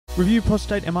Review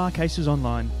prostate MR cases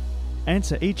online.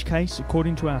 Answer each case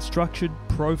according to our structured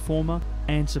pro forma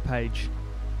answer page.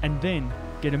 And then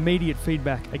get immediate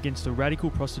feedback against a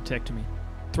radical prostatectomy.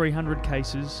 300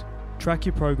 cases, track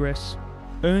your progress,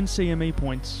 earn CME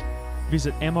points,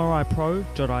 visit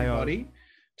mripro.io.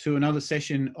 To another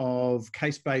session of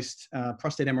case-based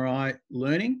prostate MRI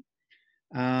learning.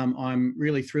 I'm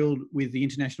really thrilled with the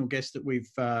international guest that we've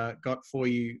got for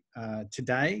you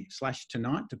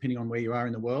today/tonight, depending on where you are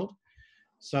in the world.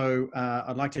 So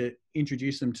I'd like to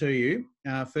introduce them to you.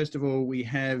 First of all, we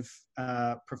have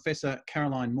Professor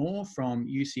Caroline Moore from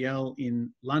UCL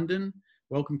in London.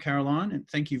 Welcome, Caroline, and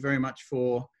thank you very much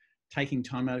for taking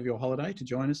time out of your holiday to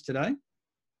join us today.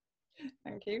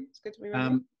 Thank you. It's good to be with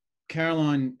you.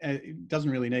 Caroline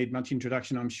doesn't really need much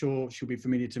introduction. I'm sure she'll be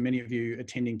familiar to many of you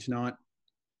attending tonight.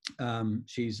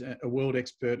 She's a world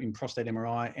expert in prostate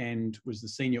MRI and was the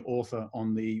senior author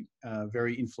on the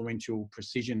very influential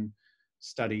Precision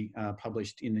study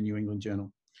published in the New England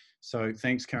Journal. So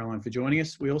thanks, Caroline, for joining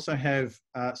us. We also have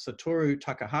Satoru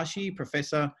Takahashi,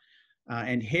 professor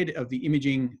and head of the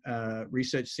Imaging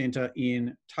Research Center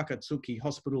in Takatsuki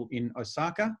Hospital in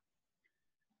Osaka.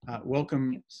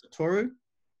 Welcome, Satoru.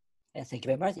 Thank you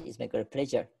very much. It's my great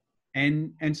pleasure.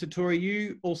 And Satoru,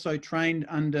 you also trained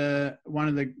under one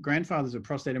of the grandfathers of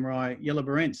prostate MRI, Jelle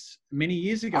Barentz, many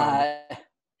years ago.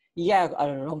 Yeah, a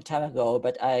long time ago,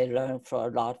 but I learned a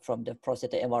lot from the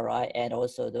prostate MRI and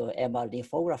also the MR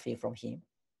lymphography from him.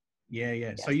 Yeah,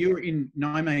 yeah. So you were in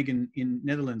Nijmegen in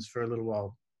Netherlands for a little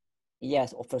while.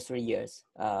 Yes, for 3 years,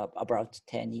 about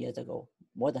 10 years ago,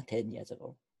 more than 10 years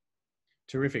ago.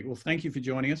 Terrific. Well, thank you for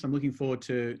joining us. I'm looking forward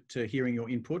to hearing your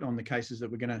input on the cases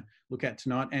that we're going to look at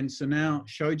tonight. And Sunao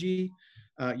Shoji,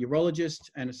 urologist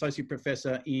and associate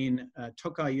professor in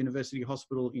Tokai University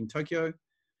Hospital in Tokyo.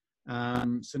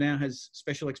 Sunao has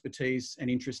special expertise and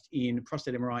interest in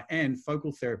prostate MRI and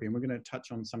focal therapy. And we're going to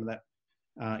touch on some of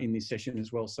that in this session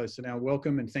as well. So Sunao,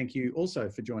 welcome, and thank you also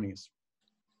for joining us.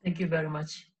 Thank you very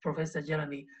much, Professor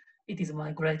Jeremy. It is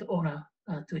my great honor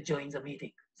to join the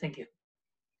meeting. Thank you.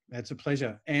 That's a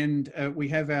pleasure. And we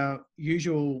have our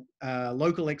usual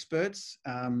local experts,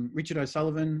 Richard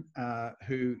O'Sullivan,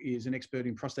 who is an expert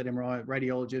in prostate MRI,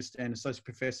 radiologist and associate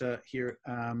professor here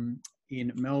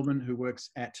in Melbourne, who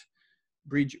works at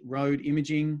Bridge Road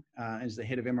Imaging as the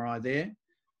head of MRI there.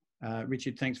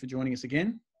 Richard, thanks for joining us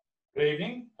again. Good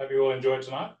evening. Hope you all enjoyed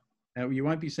tonight. You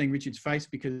won't be seeing Richard's face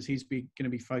because he's going to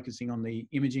be focusing on the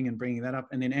imaging and bringing that up.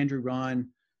 And then Andrew Ryan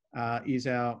is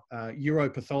our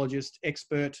uropathologist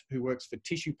expert who works for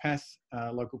TissuePath,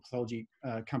 local pathology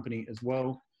company as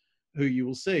well, who you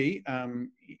will see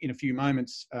in a few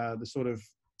moments, the sort of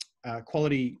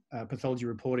quality pathology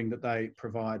reporting that they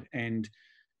provide, and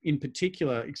in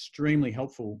particular, extremely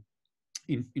helpful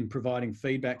in providing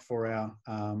feedback for our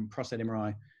prostate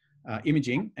MRI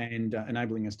imaging and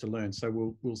enabling us to learn.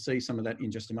 So we'll see some of that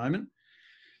in just a moment.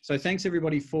 So thanks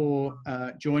everybody for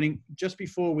joining. Just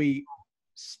before we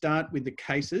start with the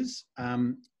cases,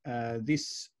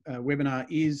 this webinar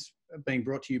is being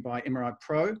brought to you by MRI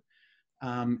Pro,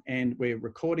 and we're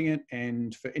recording it.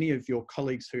 And for any of your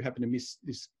colleagues who happen to miss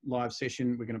this live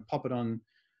session, we're going to pop it on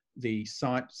the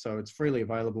site, so it's freely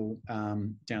available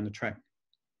down the track.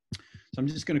 So I'm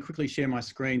just going to quickly share my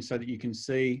screen so that you can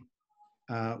see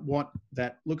what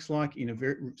that looks like in a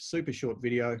very super short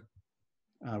video,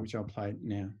 which I'll play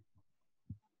now.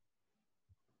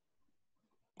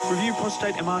 Review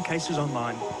prostate MR cases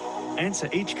online. Answer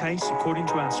each case according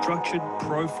to our structured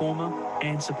pro forma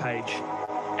answer page.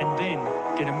 And then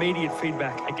get immediate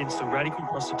feedback against a radical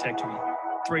prostatectomy.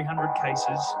 300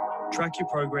 cases, track your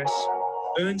progress,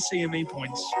 earn CME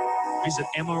points, visit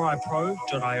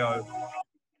mripro.io.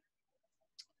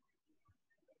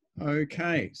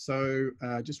 Okay, so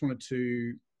just wanted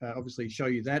to obviously show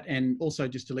you that, and also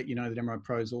just to let you know that MRI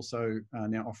Pro is also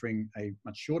now offering a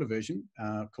much shorter version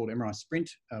called MRI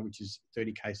Sprint, which is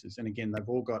 30 cases. And again, they've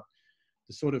all got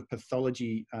the sort of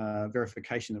pathology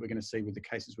verification that we're going to see with the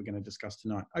cases we're going to discuss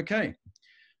tonight. Okay,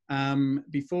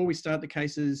 before we start the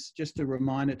cases, just a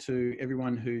reminder to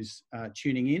everyone who's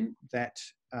tuning in that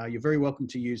you're very welcome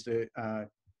to use the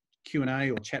Q&A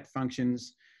or chat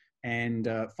functions and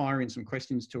fire in some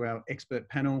questions to our expert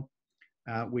panel.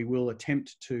 We will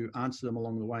attempt to answer them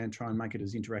along the way and try and make it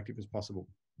as interactive as possible.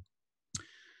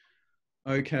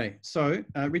 Okay, so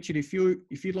Richard, if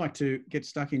you'd like to get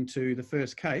stuck into the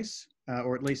first case,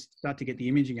 or at least start to get the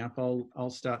imaging up, I'll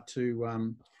start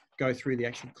to go through the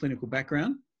actual clinical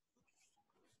background.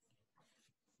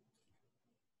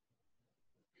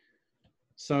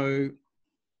 So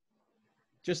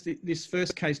just this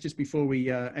first case, just before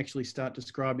we actually start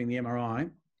describing the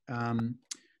MRI,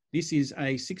 This is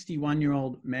a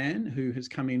 61-year-old man who has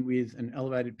come in with an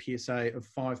elevated PSA of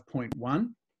 5.1.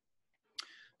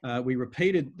 We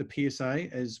repeated the PSA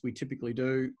as we typically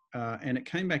do, and it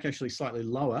came back actually slightly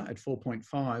lower at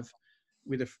 4.5.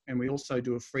 And we also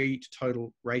do a free to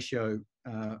total ratio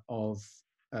of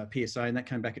PSA, and that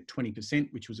came back at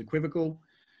 20%, which was equivocal.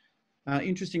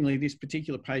 Interestingly, this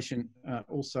particular patient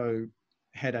also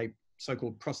had a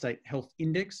so-called prostate health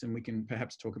index, and we can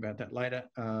perhaps talk about that later,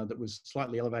 that was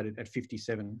slightly elevated at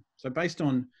 57. So based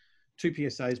on 2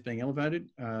 PSAs being elevated,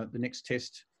 the next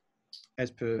test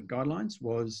as per guidelines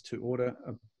was to order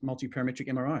a multiparametric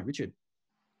MRI. Richard.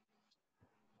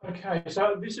 Okay,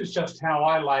 so this is just how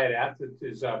I lay it out.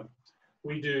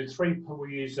 We do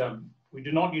we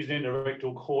do not use an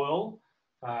endorectal coil.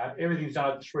 Everything's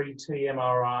done at 3T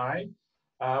MRI.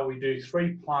 We do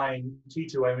 3 plane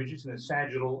T2 images in the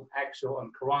sagittal, axial,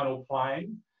 and coronal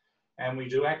plane. And we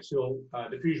do axial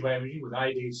diffusion imaging with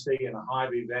ADC and a high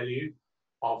V value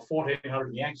of 1400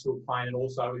 in the axial plane and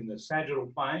also in the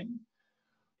sagittal plane.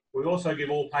 We also give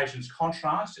all patients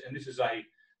contrast, and this is a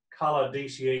color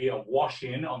DCE of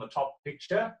wash-in on the top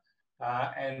picture.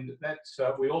 And that's,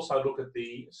 we also look at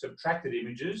the subtracted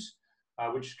images,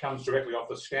 which comes directly off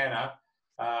the scanner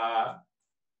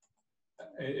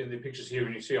in the pictures here,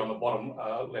 and you see on the bottom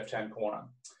left-hand corner.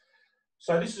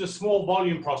 So this is a small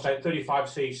volume prostate, 35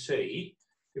 cc.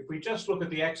 If we just look at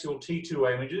the axial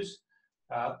T2 images,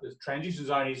 the transition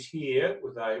zone is here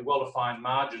with a well-defined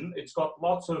margin. It's got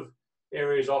lots of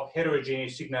areas of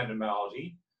heterogeneous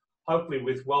sigmoidality, hopefully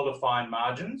with well-defined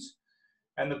margins.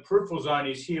 And the peripheral zone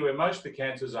is here where most of the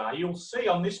cancers are. You'll see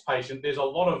on this patient, there's a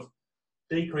lot of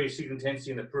decreased signal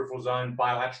intensity in the peripheral zone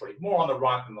bilaterally, more on the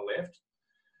right than the left.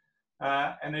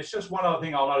 And there's just one other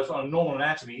thing I'll notice on a normal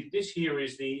anatomy. This here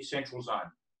is the central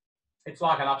zone. It's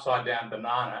like an upside down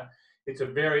banana. It's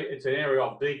an area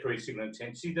of decreased signal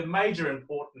intensity. The major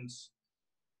importance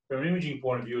from an imaging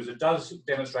point of view is it does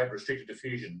demonstrate restricted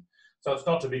diffusion. So it's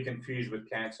not to be confused with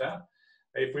cancer.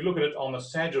 If we look at it on the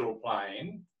sagittal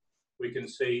plane, we can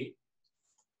see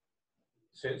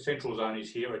central zone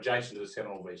is here adjacent to the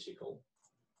seminal vesicle.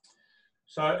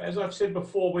 So as I've said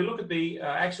before, we look at the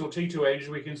axial T2 images,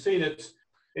 we can see that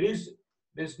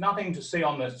there's nothing to see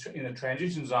in the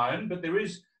transition zone, but there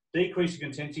is decreasing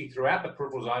intensity throughout the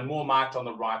peripheral zone, more marked on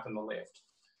the right than the left.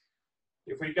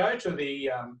 If we go to the,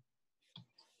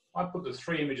 I put the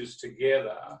 3 images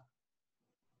together.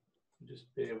 Just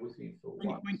bear with me for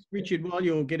one. Richard, while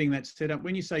you're getting that set up,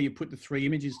 when you say you put the 3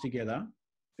 images together,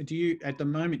 do you, at the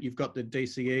moment, you've got the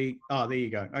DCE? Oh, there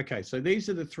you go. Okay, so these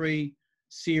are the 3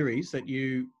 series that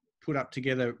you put up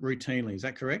together routinely. Is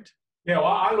that correct? Yeah,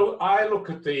 well, I look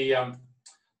at the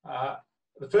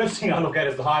first thing I look at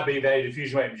is the high B value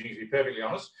diffusion imaging, to be perfectly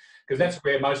honest, because that's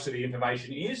where most of the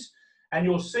information is. And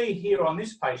you'll see here on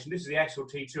this patient, this is the axial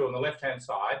T2 on the left-hand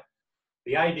side,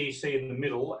 the ADC in the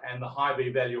middle, and the high B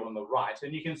value on the right.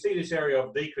 And you can see this area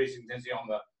of decreasing intensity on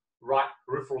the right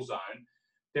peripheral zone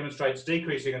demonstrates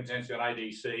decreasing intensity on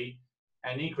ADC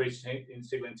and increase in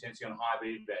signal intensity on high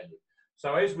B value.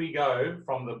 So as we go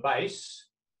from the base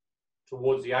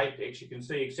towards the apex, you can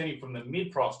see extending from the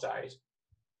mid-prostate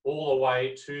all the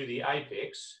way to the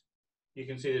apex, you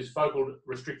can see there's focal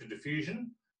restricted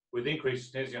diffusion with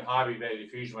increased intensity on high B value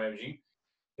diffusion imaging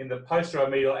in the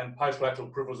posteromedial and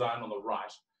posterolateral peripheral zone on the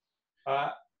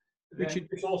right. Richard,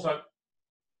 it's also,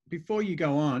 before you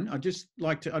go on, I'd just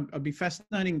like to, I'd be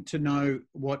fascinating to know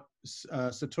what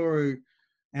Satoru,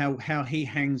 how he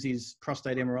hangs his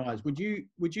prostate MRIs. Would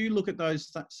you look at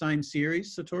those same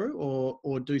series, Satoru,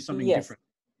 or do something different?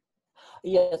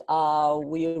 Yes,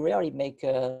 we rarely make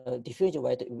diffusion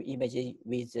weight imaging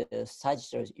with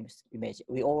sagittal image.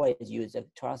 We always use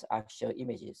transaxial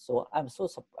images. So I'm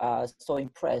so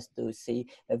impressed to see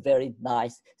a very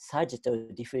nice sagittal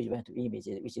diffusion weight image,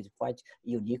 which is quite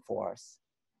unique for us.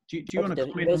 Do you want to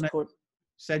comment on that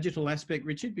sagittal aspect,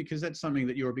 Richard? Because that's something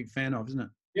that you're a big fan of, isn't it?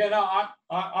 Yeah, no,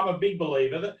 I'm a big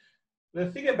believer.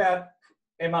 The thing about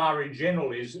MR in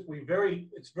general is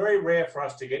it's very rare for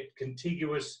us to get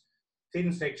contiguous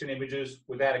thin section images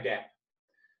without a gap.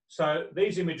 So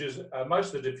these images,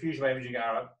 most of the diffusion imaging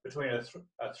are between a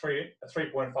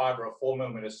 3.5 or a 4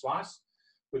 millimeter slice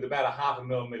with about a 0.5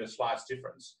 millimeter slice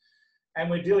difference. And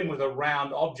we're dealing with a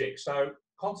round object. So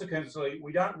consequently,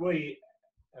 we don't really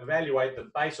evaluate the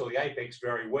base or the apex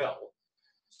very well.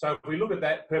 So if we look at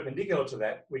that perpendicular to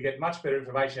that, we get much better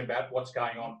information about what's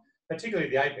going on, particularly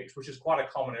the apex, which is quite a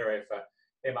common area for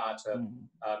MR to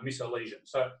miss a lesion.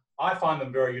 So I find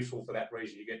them very useful for that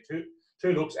reason. You get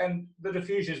two looks, and the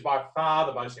diffusion is by far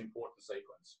the most important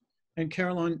sequence. And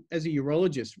Caroline, as a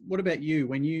urologist, what about you?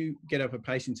 When you get up a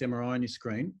patient's MRI on your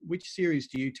screen, which series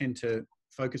do you tend to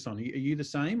focus on? Are you the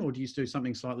same, or do you do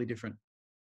something slightly different?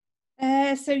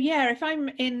 So yeah, if I'm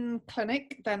in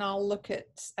clinic, then I'll look at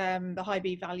the high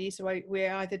B value. So we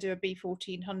either do a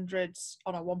B1400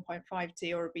 on our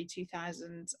 1.5T or a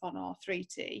B2000 on our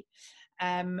 3T.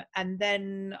 And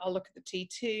then I'll look at the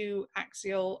T2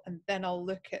 axial, and then I'll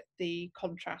look at the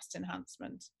contrast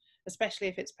enhancement, especially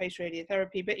if it's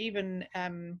post-radiotherapy. But even,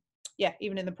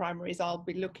 even in the primaries, I'll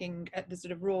be looking at the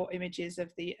sort of raw images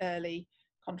of the early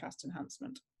contrast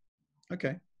enhancement.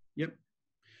 Okay, yep.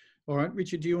 All right,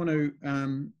 Richard, do you want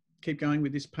to keep going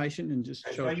with this patient and just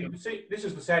show? So you can see, this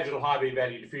is the sagittal high B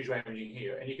value diffusion imaging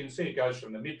here, and you can see it goes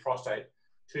from the mid-prostate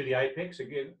to the apex.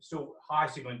 Again, still high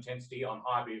signal intensity on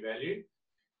high B value.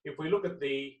 If we look at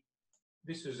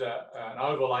this is an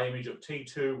overlay image of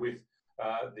T2 with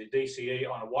the DCE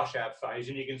on a washout phase,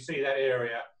 and you can see that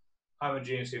area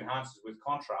homogeneously enhances with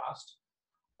contrast.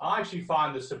 I actually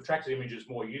find the subtracted images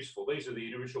more useful. These are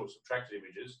the original subtracted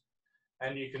images,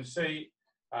 and you can see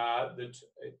that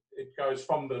it goes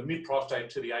from the mid-prostate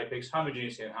to the apex,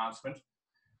 homogeneous enhancement.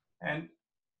 And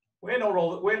we're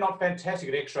not fantastic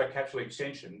at extracapsular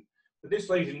extension, but this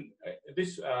lesion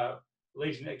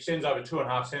extends over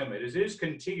 2.5 centimetres. It is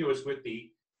contiguous with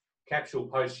the capsule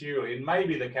posteriorly, and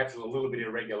maybe the capsule is a little bit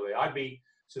irregular. I'd be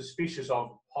suspicious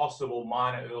of possible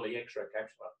minor early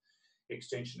extracapsular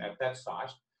extension at that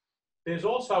site. There's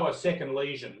also a second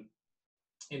lesion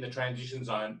in the transition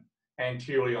zone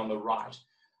anteriorly on the right.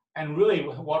 And really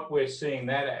what we're seeing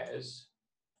that as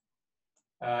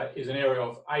is an area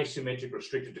of asymmetric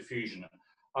restricted diffusion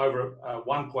over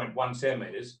 1.1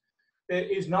 centimetres. There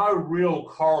is no real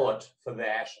correlate for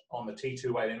that on the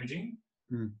T2-weight imaging.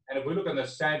 And if we look at the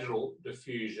sagittal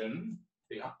diffusion,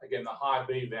 again, the high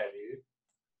B value,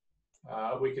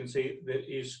 we can see that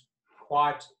it is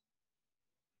quite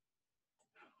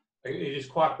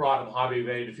bright on the high B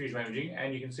value diffusion imaging,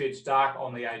 and you can see it's dark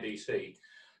on the ADC.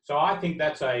 So I think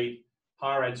that's a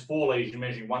PIRADS 4 lesion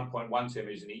measuring 1.1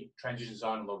 centimetres in the transition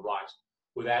zone on the right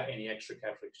without any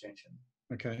extracapsular extension.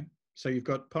 Okay. So you've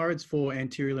got PIRADS 4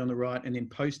 anteriorly on the right, and then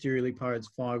posteriorly PIRADS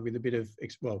 5 with a bit of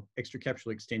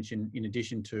extracapsular extension in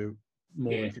addition to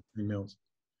more than 15 mils.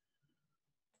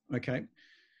 Okay,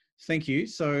 thank you.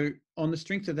 So on the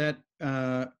strength of that,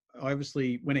 I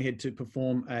obviously went ahead to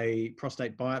perform a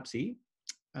prostate biopsy,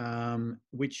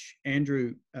 which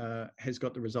Andrew has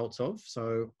got the results of.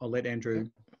 So I'll let Andrew.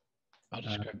 I'll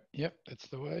just go. Yep, that's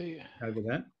the way. Over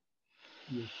that.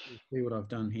 You'll see what I've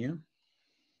done here.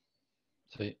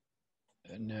 See.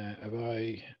 And are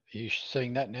you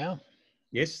seeing that now?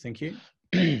 Yes, thank you.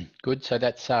 Good. So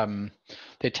that's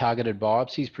they're targeted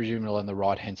biopsies, presumably on the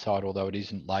right-hand side, although it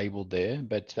isn't labelled there.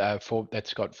 But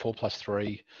that's got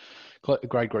 4+3,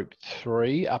 grade group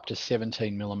 3, up to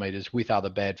 17 millimetres with other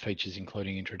bad features,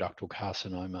 including intraductal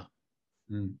carcinoma.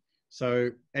 So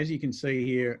as you can see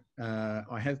here,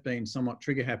 I have been somewhat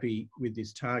trigger happy with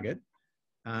this target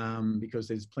because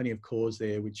there's plenty of cores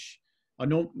there, which I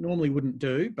normally wouldn't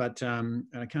do, but and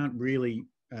I can't really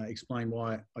explain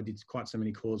why I did quite so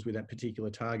many cores with that particular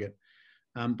target.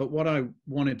 But what I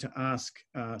wanted to ask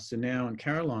Sunao and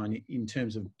Caroline in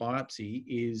terms of biopsy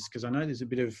is, because I know there's a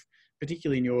bit of,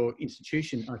 particularly in your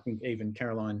institution, I think even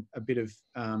Caroline, a bit of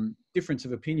difference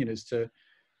of opinion as to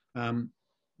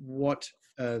what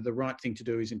the right thing to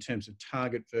do is in terms of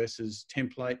target versus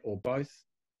template or both.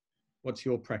 What's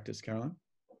your practice, Caroline?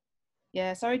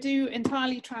 Yeah, so I do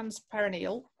entirely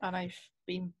transperineal, and I've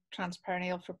been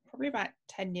transperineal for probably about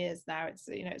 10 years now. It's,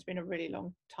 you know, it's been a really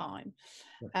long time.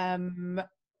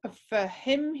 For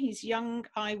him, he's young.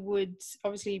 I would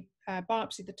obviously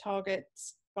biopsy the target,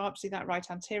 biopsy that right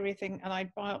anterior thing, and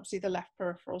I'd biopsy the left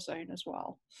peripheral zone as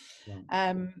well.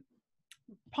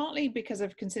 Partly because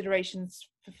of considerations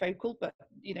for focal, but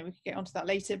you know, we could get onto that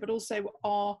later, but also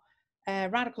our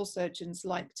radical surgeons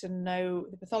like to know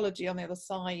the pathology on the other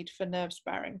side for nerve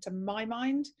sparing. To my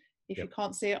mind, if you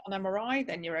can't see it on MRI,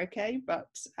 then you're okay. But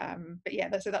yeah,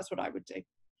 so that's what I would do.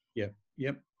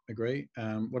 Yep, agree.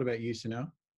 What about you, Sunao?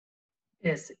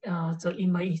 Yes, so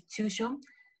in my institution,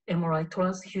 MRI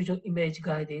transfusion image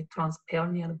guided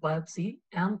transperineal biopsy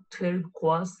and 12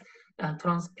 course and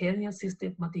transperineal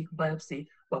systematic biopsy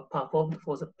were performed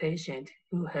for the patient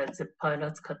who had the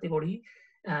PIRADS category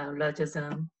larger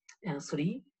than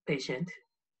 3 patient.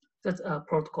 That's a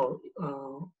protocol.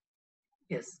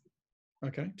 Yes.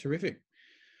 Okay, terrific.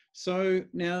 So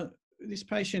now this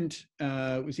patient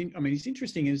was in, I mean, it's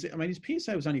interesting is, I mean, his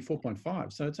PSA was only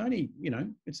 4.5. So it's only, you know,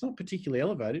 it's not particularly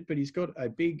elevated, but he's got a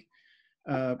big,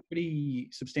 pretty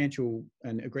substantial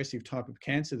and aggressive type of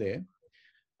cancer there.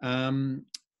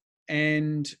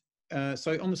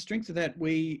 So on the strength of that,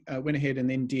 we went ahead and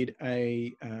then did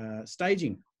a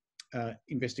staging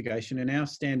investigation, and our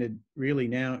standard really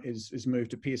now is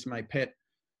moved to PSMA PET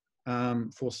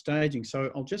for staging.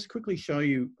 So I'll just quickly show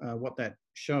you what that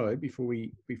showed before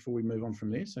we move on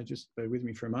from there. So just bear with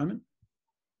me for a moment.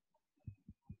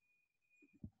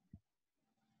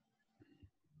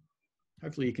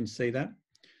 Hopefully you can see that.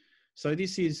 So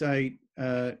this is a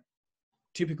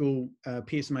typical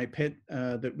PSMA PET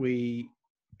that we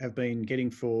have been getting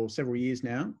for several years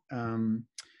now.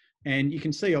 And you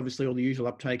can see obviously all the usual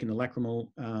uptake in the lacrimal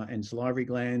and salivary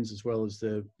glands, as well as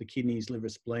the kidneys, liver,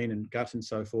 spleen and gut and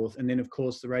so forth. And then of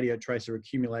course the radiotracer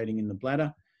accumulating in the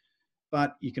bladder.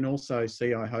 But you can also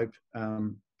see, I hope,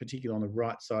 particularly on the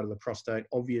right side of the prostate,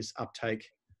 obvious uptake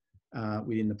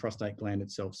within the prostate gland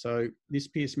itself. So this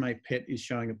PSMA PET is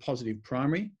showing a positive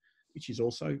primary, which is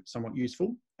also somewhat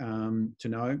useful to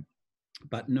know,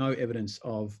 but no evidence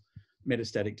of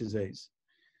metastatic disease.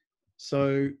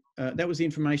 So that was the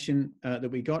information that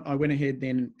we got. I went ahead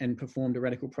then and performed a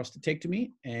radical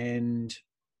prostatectomy, and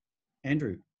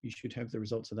Andrew, you should have the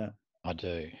results of that. I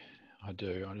do. I'll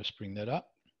just bring that up.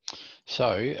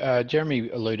 So Jeremy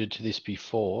alluded to this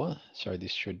before. Sorry,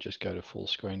 this should just go to full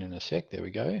screen in a sec. There we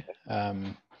go.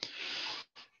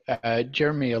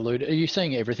 Jeremy alluded, are you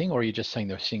seeing everything, or are you just seeing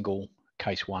the single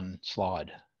case one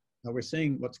slide? We're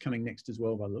seeing what's coming next as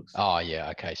well by looks. Oh yeah,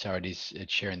 okay. So it's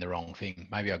sharing the wrong thing.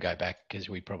 Maybe I'll go back because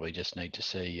we probably just need to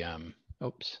see,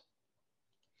 oops.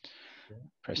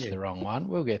 Press the wrong one.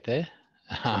 We'll get there.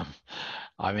 I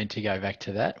meant to go back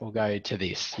to that. We'll go to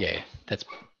this. Yeah, that's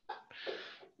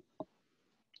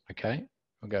okay.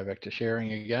 We'll go back to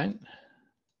sharing again.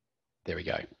 There we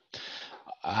go.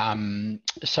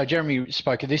 So Jeremy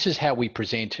spoke, this is how we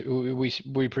present.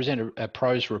 We present a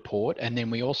PROS report, and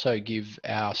then we also give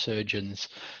our surgeons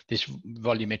this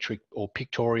volumetric or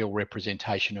pictorial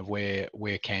representation of where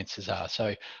cancers are. So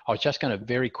I was just going to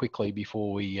very quickly,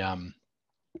 before we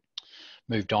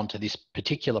moved on to this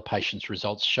particular patient's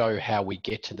results, show how we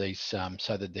get to these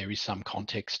so that there is some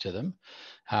context to them.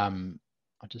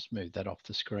 I'll just move that off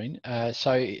the screen.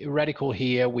 So radical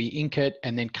here, we ink it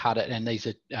and then cut it, and these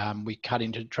are, we cut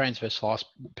into transverse slice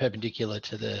perpendicular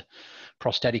to the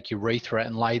prostatic urethra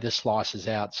and lay the slices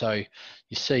out. So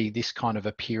you see this kind of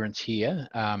appearance here.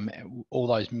 All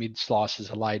those mid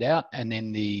slices are laid out, and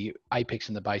then the apex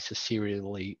and the base are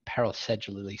serially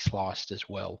parasagitally sliced as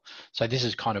well. So this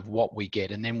is kind of what we get.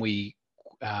 And then we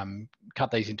cut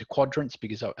these into quadrants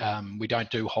because we don't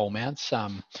do whole mounts.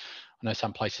 I know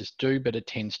some places do, but it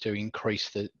tends to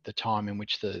increase the time in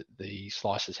which the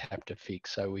slices have to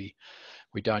fix. So we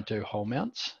don't do whole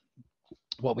mounts.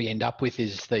 What we end up with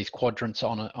is these quadrants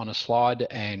on a slide,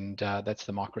 and that's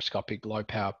the microscopic low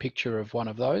power picture of one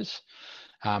of those.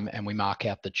 And we mark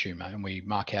out the tumour, and we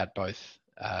mark out both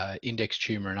index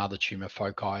tumour and other tumour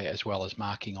foci, as well as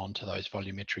marking onto those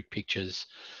volumetric pictures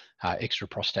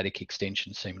extraprostatic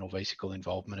extension, seminal vesicle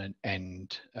involvement,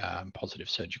 and positive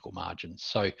surgical margins.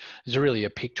 So there's really a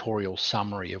pictorial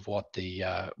summary of what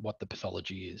the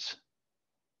pathology is.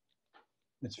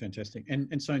 That's fantastic.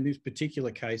 And so in this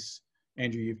particular case,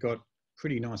 Andrew, you've got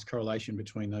pretty nice correlation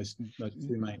between those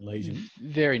two main lesions.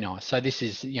 Very nice. So this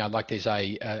is, like there's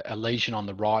a lesion on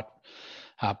the right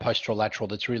posterolateral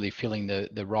that's really filling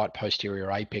the right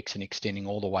posterior apex and extending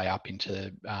all the way up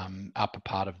into upper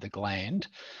part of the gland,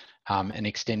 and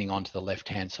extending onto the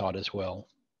left-hand side as well.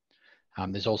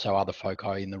 There's also other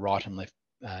foci in the right and left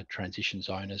transition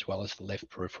zone, as well as the left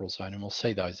peripheral zone, and we'll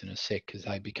see those in a sec because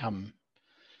they become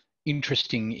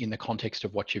interesting in the context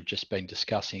of what you've just been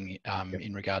discussing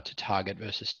in regard to target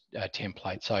versus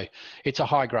template. So it's a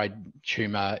high-grade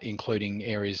tumour, including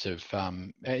areas of,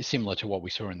 similar to what we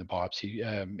saw in the biopsy,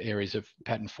 areas of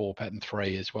pattern 4, pattern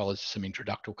 3, as well as some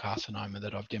intraductal carcinoma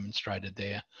that I've demonstrated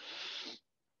there.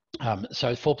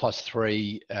 So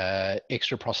 4+3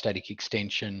 extraprostatic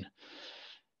extension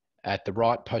at the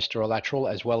right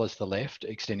posterolateral, as well as the left,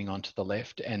 extending onto the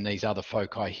left, and these other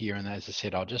foci here. And as I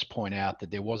said, I'll just point out that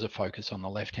there was a focus on the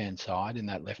left-hand side in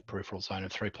that left peripheral zone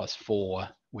of 3+4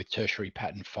 with tertiary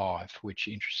pattern 5, which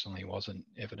interestingly wasn't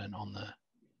evident on the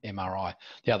MRI.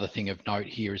 The other thing of note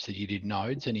here is that he did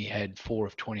nodes, and he had 4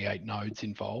 of 28 nodes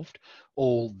involved,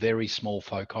 all very small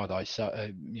foci, though, so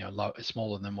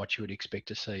smaller than what you would expect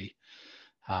to see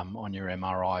on your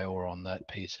MRI or on that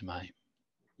PSMA.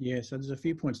 Yeah, so there's a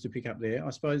few points to pick up there. I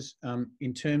suppose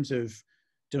in terms of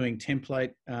doing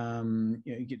template,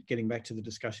 getting back to the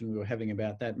discussion we were having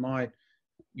about that, my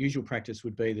usual practice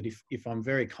would be that if I'm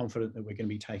very confident that we're going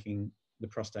to be taking the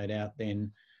prostate out,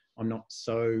 then I'm not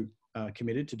so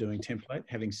committed to doing template.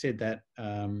 Having said that,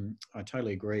 I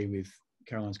totally agree with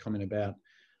Caroline's comment about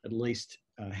at least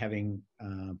having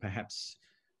perhaps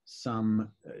some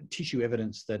tissue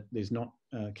evidence that there's not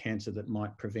cancer that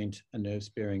might prevent a nerve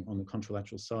sparing on the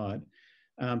contralateral side.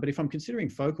 But if I'm considering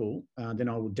focal, then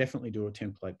I will definitely do a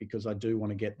template, because I do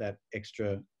want to get that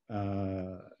extra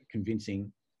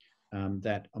convincing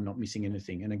that I'm not missing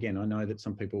anything. And again, I know that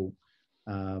some people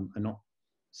are not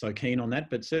so keen on that,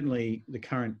 but certainly the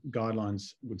current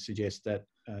guidelines would suggest that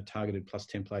targeted plus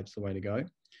template's the way to go.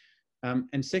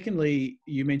 And secondly,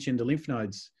 you mentioned the lymph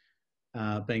nodes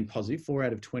being positive, 4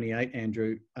 out of 28,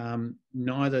 Andrew,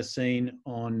 neither seen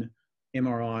on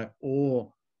MRI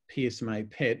or PSMA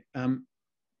PET.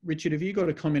 Richard, have you got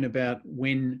a comment about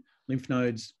when lymph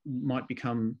nodes might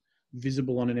become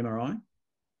visible on an MRI?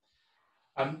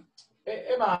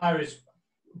 MRI is,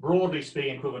 broadly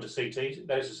speaking, equivalent to CT.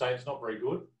 That is to say, it's not very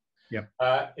good. Yep.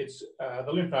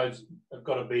 The lymph nodes have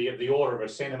got to be of the order of a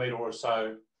centimetre or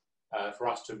so for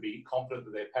us to be confident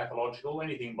that they're pathological.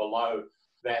 Anything below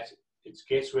that, it's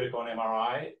guesswork on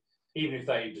MRI. Even if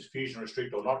they diffusion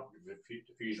restrict or not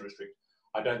diffusion restrict,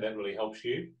 I don't think that really helps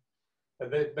you.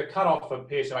 The cutoff of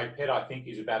PSMA PET, I think,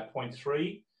 is about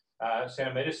 0.3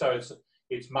 centimetres, so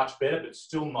it's much better, but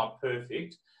still not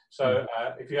perfect. So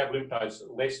if you have lymph nodes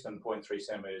less than 0.3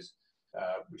 centimetres,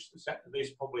 which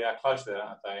these probably are close to that,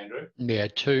 aren't they, Andrew? Yeah,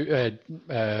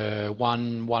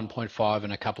 1.5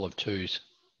 and a couple of 2s.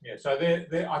 Yeah, so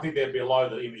I think they're below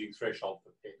the imaging threshold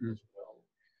for PET as well.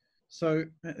 So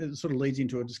it sort of leads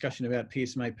into a discussion about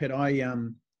PSMA PET. I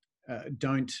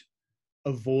don't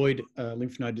avoid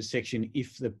lymph node dissection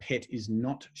if the PET is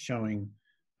not showing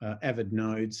avid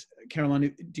nodes.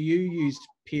 Caroline, do you use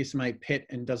PSMA PET,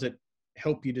 and does it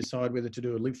help you decide whether to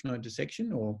do a lymph node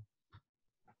dissection or?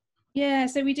 Yeah,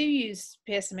 so we do use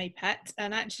PSMA PET,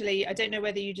 and actually, I don't know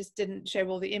whether you just didn't show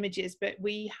all the images, but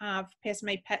we have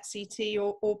PSMA PET CT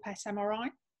or PET MRI.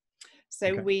 So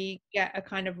okay, we get a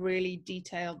kind of really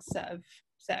detailed set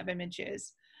of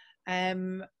images.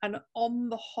 And on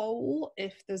the whole,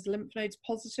 if there's lymph nodes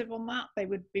positive on that, they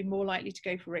would be more likely to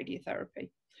go for radiotherapy.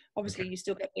 Obviously, you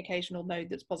still get the occasional node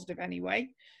that's positive anyway.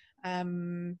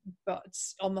 But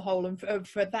on the whole, and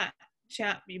for that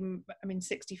chap, I mean,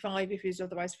 65, if he's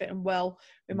otherwise fit and well,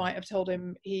 we might have told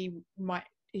him he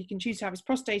can choose to have his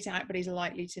prostate out, but he's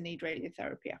likely to need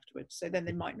radiotherapy afterwards. So then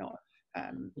they might not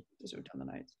sort of done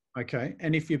the nodes. Okay,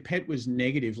 and if your PET was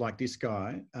negative, like this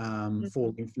guy,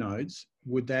 for lymph nodes,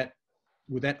 would that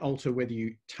alter whether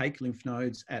you take lymph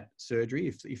nodes at surgery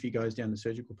if he goes down the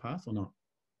surgical path or not?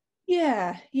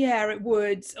 Yeah, it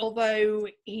would. Although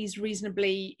he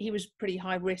was pretty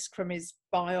high risk from his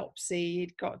biopsy.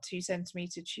 He'd got a 2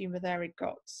 centimetre tumour there. He'd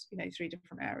got 3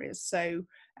 different areas. So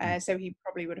so he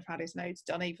probably would have had his nodes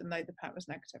done even though the PET was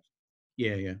negative.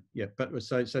 Yeah. But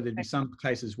so there'd be some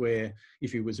cases where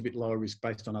if he was a bit lower risk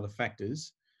based on other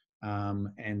factors, and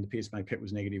the PSMA PET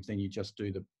was negative, then you just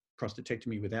do the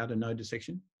prostatectomy without a node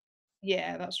dissection?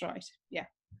 Yeah, that's right. Yeah,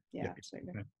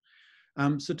 absolutely. Okay.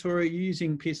 Satoru, are you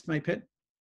using PSMA PET?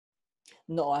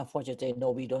 No, unfortunately,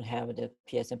 no, we don't have the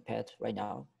PSMA PET right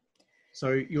now.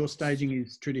 So your staging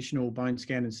is traditional bone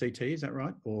scan and CT, is that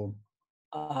right? Or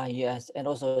yes, and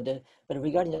also but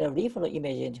regarding the lymph node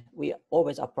imaging, we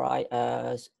always apply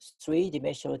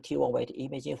 3-dimensional T1 weight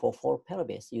imaging for 4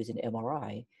 pelvis using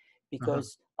MRI,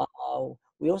 because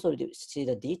we also see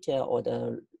the detail of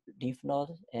the lymph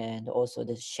node and also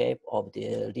the shape of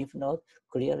the lymph node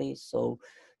clearly. So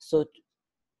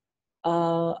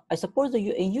I suppose that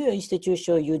in your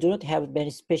institution you do not have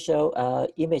many special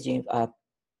imaging,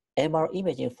 MR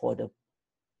imaging for the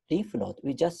lymph node.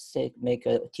 We just make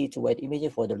a T2 weight imaging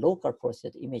for the local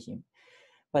prostate imaging.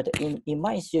 But in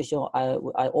my institution, I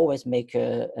always make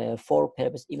a 4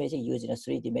 pelvis imaging using a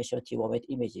 3-dimensional T1 weight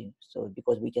imaging. So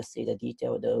because we can see the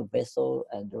detail of the vessel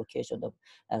and the location of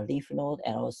lymph node,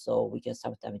 and also we can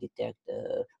sometimes detect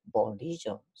the bone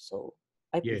lesion. So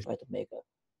I prefer to make a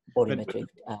volumetric.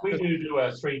 We do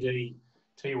a 3D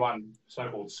T1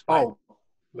 so-called space. Oh,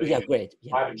 yeah, great.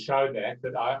 Yeah. I haven't showed that,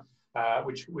 but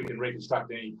which we can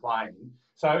reconstruct any plane.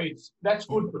 So that's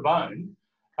good for bone.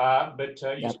 But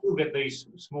you still get these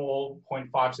small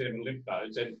 0.5 centimetre lymph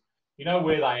nodes, and you know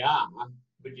where they are,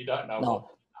 but you don't know what they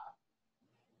are.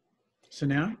 So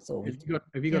now,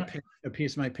 have you got a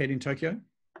PSMA PET in Tokyo?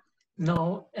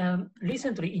 No.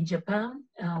 Recently in Japan,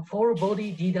 full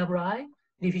body DWI,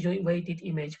 diffusion weighted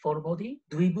image full body,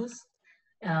 DWIBUS,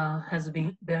 has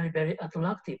been very, very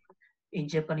attractive in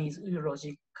Japanese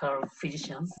urological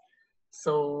physicians.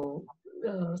 So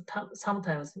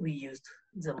sometimes we used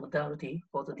the modality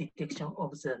for the detection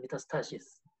of the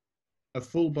metastasis. A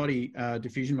full body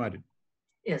diffusion weighted?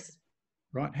 Yes.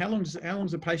 Right. How long's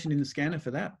a patient in the scanner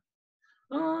for that?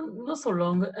 Not so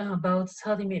long, about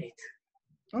 30 minutes.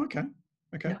 Okay.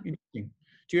 Okay. Yeah. Interesting.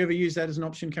 Do you ever use that as an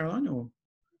option, Caroline? Or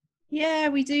Yeah,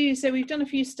 we do. So we've done a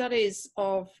few studies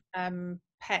of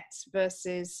PET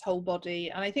versus whole body,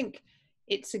 and I think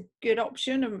it's a good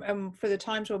option. And for the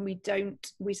times when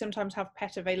we sometimes have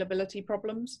PET availability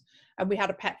problems, and we had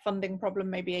a PET funding problem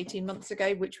maybe 18 months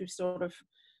ago, which we've sort of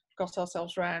got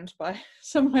ourselves around by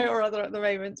some way or other at the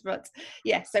moment. But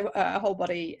yeah, so a whole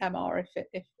body MR,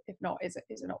 if not, is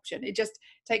an option. It just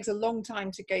takes a long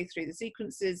time to go through the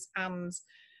sequences, and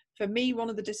for me, one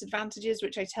of the disadvantages,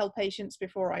 which I tell patients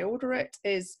before I order it,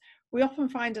 is we often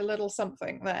find a little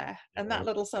something there, and that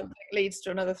little something leads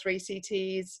to another 3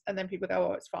 CTs, and then people go,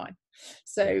 oh, it's fine.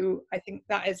 So I think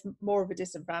that is more of a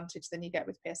disadvantage than you get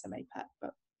with PSMA PET,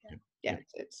 but yeah,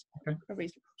 it's okay. a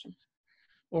reasonable option.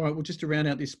 All right, well, just to round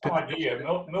out this... idea,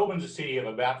 Melbourne's a city of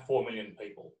about 4 million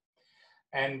people,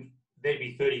 and there'd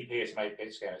be 30 PSMA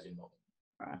PET scanners in Melbourne.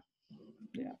 Right.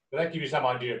 Yeah. But that gives you some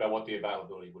idea about what the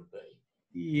availability would be.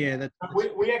 Yeah, that's...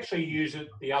 We actually use it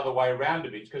the other way around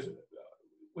a bit, because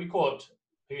we call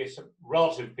it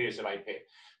relative PSMA PET.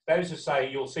 That is to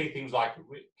say, you'll see things like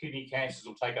kidney cancers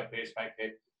will take up PSMA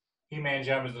PET,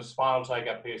 hemangiomas in the spine will take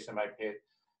up PSMA PET.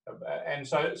 And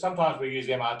so sometimes we use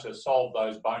MR to solve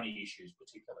those bony issues,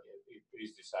 particularly, it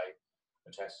is to say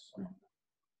metastasis.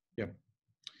 Yep.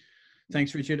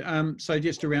 Thanks, Richard. So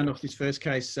just to round off this first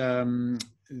case,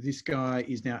 this guy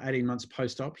is now 18 months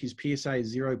post-op. His PSA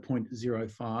is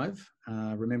 0.05,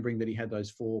 remembering that he had those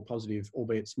 4 positive,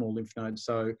 albeit small lymph nodes.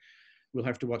 So we'll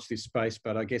have to watch this space,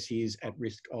 but I guess he is at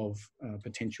risk of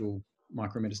potential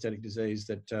micrometastatic disease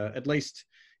that at least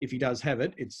if he does have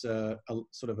it, it's a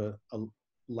sort of a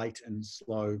late and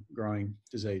slow growing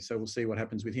disease. So we'll see what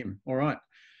happens with him. All right.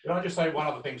 Can I just say one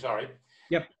other thing? Sorry.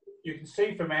 Yep. You can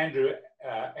see from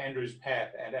Andrew's path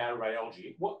and our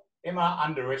radiology, what MR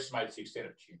underestimates the extent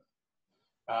of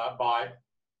tumour by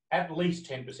at least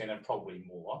 10% and probably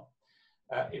more.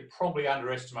 It probably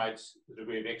underestimates the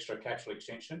degree of extracapsular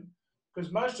extension,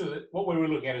 because most of what we were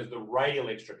looking at is the radial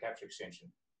extracapsular extension,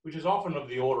 which is often of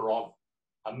the order of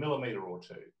 1 millimetre or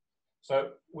 2.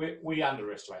 So we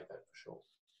underestimate that for sure.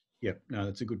 Yep, no,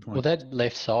 that's a good point. Well, that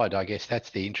left side, I guess that's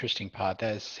the interesting part.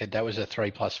 As I said, that was a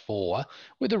 3+4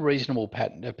 with a reasonable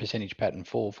pattern, a percentage pattern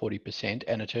 40%,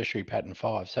 and a tertiary pattern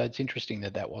 5. So it's interesting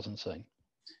that that wasn't seen.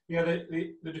 Yeah,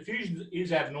 the diffusion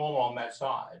is abnormal on that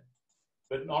side,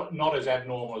 but not as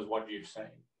abnormal as what you've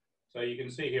seen. So you can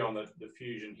see here on the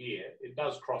diffusion here, it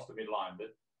does cross the midline,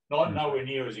 but nowhere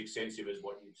near as extensive as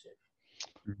what you've said.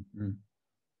 Mm-hmm.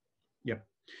 Yep.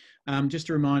 Just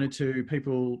a reminder to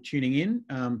people tuning in,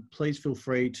 please feel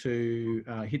free to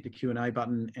hit the Q&A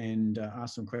button and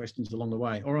ask some questions along the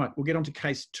way. All right, we'll get on to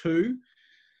case 2.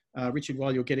 Richard,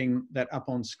 while you're getting that up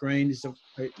on screen, this is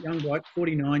a young bloke,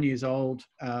 49 years old,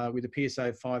 with a PSA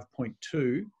of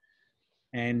 5.2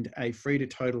 and a free to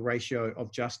total ratio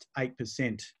of just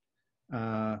 8%.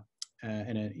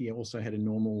 And he also had a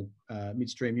normal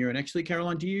midstream urine. Actually,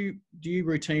 Caroline, do you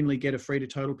routinely get a free to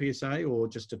total PSA or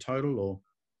just a total, or?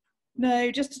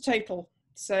 No, just a total.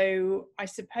 So I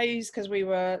suppose because we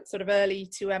were sort of early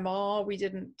to MR, we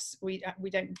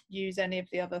don't use any of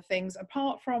the other things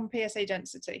apart from PSA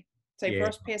density. So for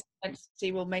us, PSA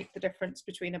density will make the difference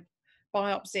between a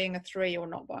biopsying a 3 or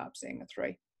not biopsying a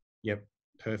 3. Yep,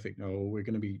 perfect. Oh, we're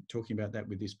going to be talking about that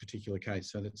with this particular case,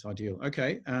 so that's ideal.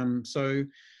 Okay, so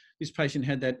this patient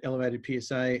had that elevated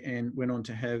PSA and went on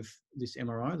to have this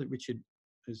MRI that Richard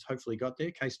has hopefully got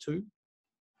there, case 2.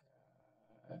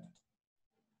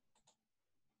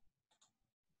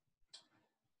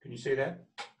 Can you see that?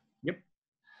 Yep.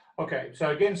 Okay,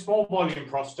 so again, small volume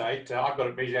prostate. I've got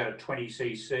it measured out at 20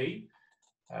 cc.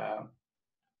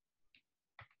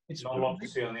 It's not a lot to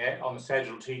see on the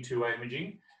sagittal T2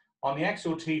 imaging. On the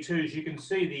axial T2s, you can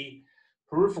see the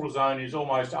peripheral zone is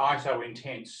almost iso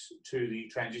intense to the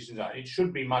transition zone. It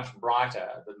should be much brighter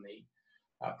than the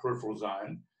peripheral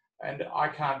zone, and I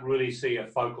can't really see a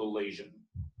focal lesion.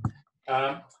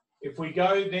 If we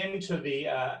go then to the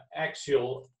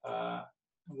axial,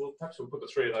 well, perhaps we'll put the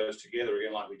 3 of those together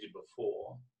again like we did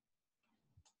before.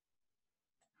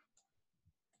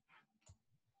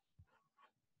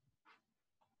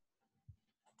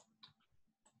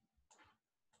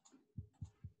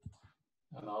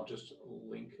 And I'll just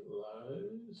link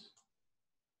those.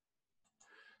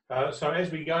 So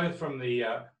as we go from the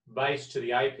base to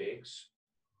the apex,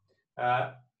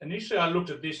 initially I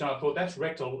looked at this and I thought that's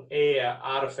rectal air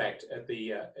artifact at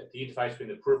the interface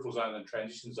between the peripheral zone and the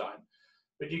transition zone.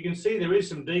 But you can see there is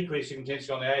some decreasing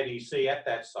intensity on the ADC at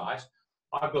that site.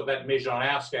 I've got that measured on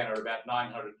our scanner at about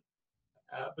 900,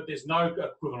 but there's no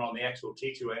equivalent on the axial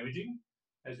T2 imaging.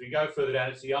 As we go further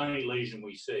down, it's the only lesion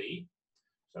we see.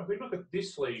 So if we look at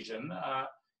this lesion,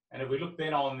 and if we look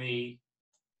then on the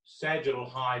sagittal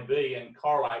high B and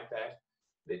correlate that,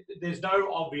 there's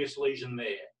no obvious lesion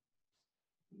there.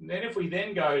 Then if we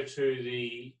then go to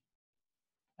the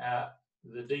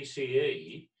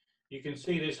DCE, you can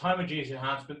see there's homogeneous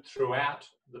enhancement throughout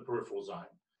the peripheral zone.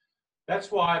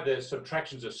 That's why the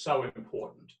subtractions are so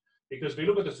important, because if we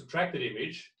look at the subtracted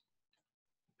image,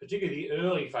 particularly the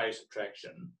early phase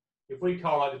subtraction, if we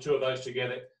correlate the two of those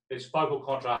together, there's focal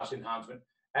contrast enhancement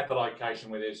at the location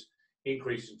where there's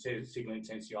increased signal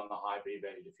intensity on the high B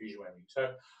value diffusion imaging.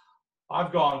 So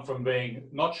I've gone from being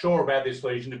not sure about this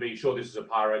lesion to being sure this is a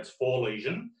PIRADS 4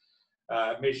 lesion.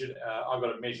 I've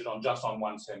got it measured on just on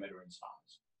 1 centimetre in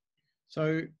size.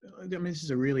 So, I mean, this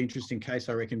is a really interesting case,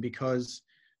 I reckon, because,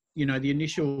 you know, the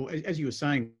initial, as you were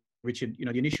saying, Richard, you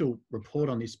know, the initial report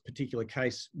on this particular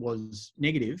case was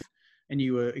negative, and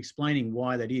you were explaining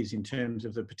why that is in terms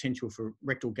of the potential for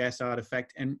rectal gas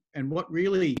artifact. And what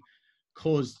really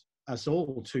caused us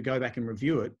all to go back and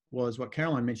review it was what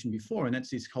Caroline mentioned before, and that's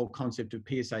this whole concept of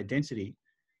PSA density.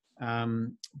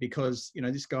 Because, you know,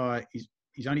 this guy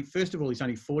he's only, first of all, he's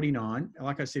only 49.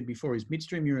 Like I said before, his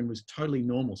midstream urine was totally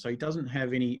normal. So he doesn't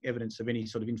have any evidence of any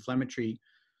sort of inflammatory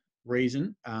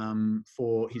reason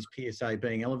for his PSA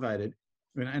being elevated.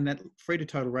 And that free to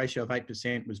total ratio of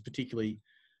 8% was particularly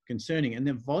concerning. And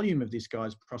the volume of this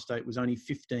guy's prostate was only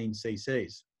 15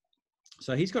 cc's.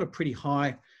 So he's got a pretty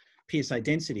high PSA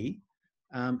density.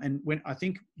 And when I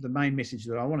think the main message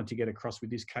that I wanted to get across with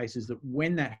this case is that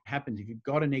when that happens, if you've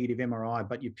got a negative MRI,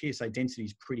 but your PSA density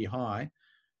is pretty high,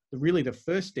 really the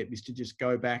first step is to just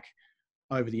go back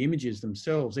over the images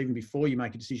themselves, even before you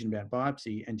make a decision about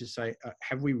biopsy, and just say,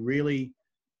 have we really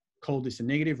called this a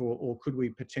negative, or could we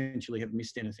potentially have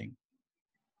missed anything?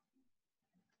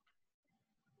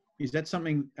 Is that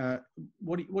something,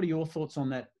 what are your thoughts on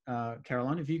that,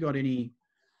 Caroline? Have you got any...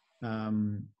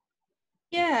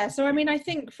 Yeah, so I mean, I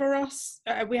think for us,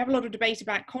 we have a lot of debate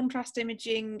about contrast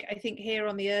imaging. I think here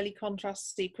on the early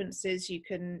contrast sequences, you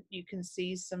can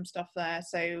see some stuff there.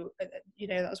 So, you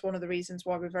know, that's one of the reasons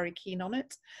why we're very keen on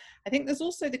it. I think there's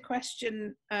also the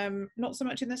question, not so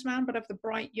much in this man, but of the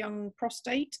bright young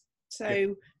prostate. So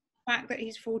the fact that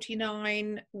he's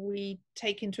 49, we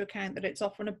take into account that it's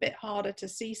often a bit harder to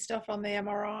see stuff on the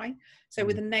MRI. So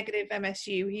with a negative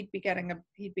MSU, he'd be getting a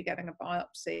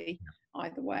biopsy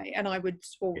either way. And I would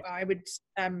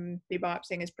be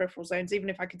biopsying his peripheral zones, even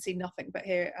if I could see nothing. But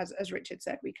here, as Richard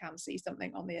said, we can see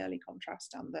something on the early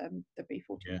contrast and the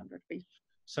B1400B.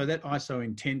 So that ISO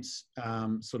intense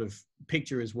sort of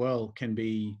picture as well can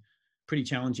be pretty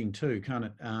challenging too, can't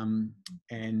it?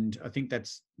 And I think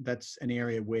that's an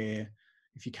area where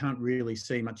if you can't really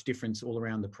see much difference all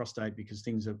around the prostate because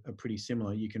things are pretty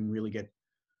similar, you can really get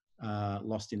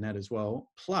lost in that as well.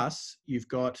 Plus, you've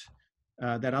got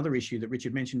that other issue that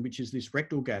Richard mentioned, which is this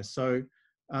rectal gas. So,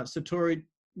 Satoru,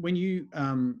 when you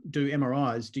do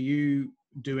MRIs, do you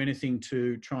do anything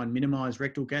to try and minimise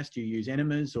rectal gas? Do you use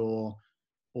enemas or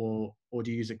do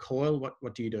you use a coil?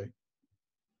 What do you do?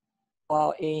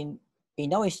 Well, in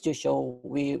our institution,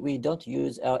 we don't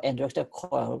use endorectal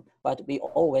coil, but we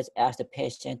always ask the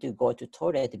patient to go to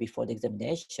toilet before the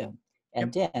examination.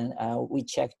 And then we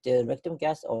check the rectum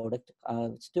gas or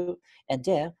stool, and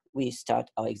then we start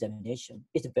our examination.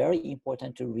 It's very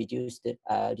important to reduce the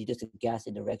gas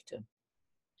in the rectum.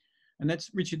 And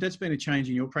that's, Richard, that's been a change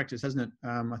in your practice, hasn't it?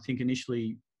 I think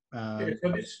initially... so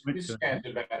this scan's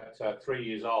about 3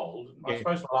 years old. I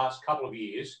suppose the last couple of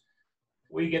years,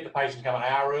 we get the patient come an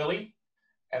hour early,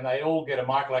 and they all get a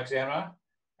microexaminer,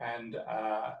 and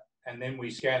then we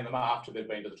scan them after they've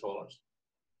been to the toilet.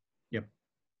 Yep.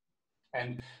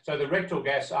 And so the rectal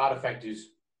gas artifact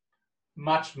is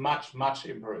much, much, much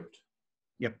improved.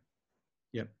 Yep.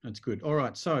 Yep, that's good. All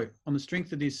right, so on the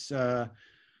strength of this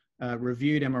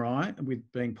reviewed MRI with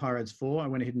being PIRADS 4, I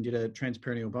went ahead and did a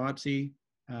transperineal biopsy,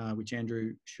 which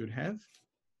Andrew should have.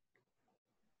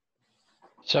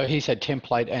 So he's had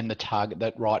template and the target,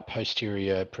 that right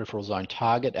posterior peripheral zone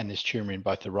target, and there's tumour in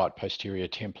both the right posterior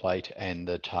template and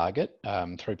the target,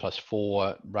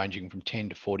 3+4 ranging from 10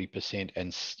 to 40%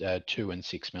 and 2 and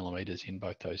 6 millimetres in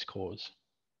both those cores.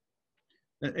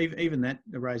 Even that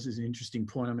raises an interesting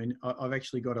point. I mean, I've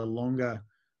actually got a longer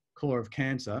core of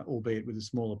cancer, albeit with a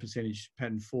smaller percentage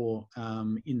pattern 4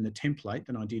 in the template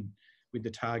than I did with the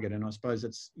target. And I suppose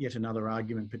that's yet another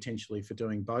argument potentially for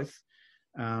doing both.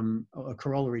 A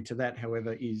corollary to that,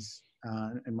 however, is,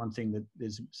 and one thing that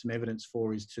there's some evidence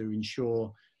for, is to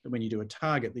ensure that when you do a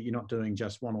target that you're not doing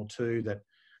just 1 or 2, that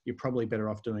you're probably better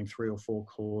off doing 3 or 4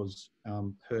 cores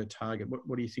per target.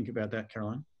 What do you think about that,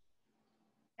 Caroline?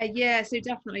 Yeah, so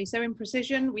definitely. So in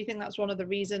precision, we think that's one of the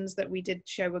reasons that we did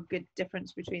show a good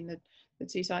difference between the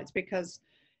two sites, because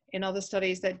in other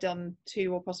studies they've done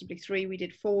 2 or possibly 3. We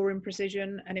did 4 in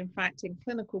precision, and in fact in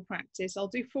clinical practice I'll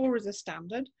do 4 as a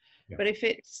standard. Yeah. But if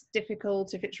it's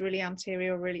difficult, if it's really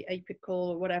anterior, really apical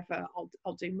or whatever,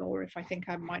 I'll do more if I think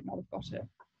I might not have got it.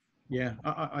 Yeah,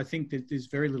 I think that there's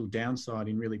very little downside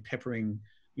in really peppering,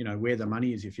 you know, where the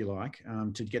money is, if you like,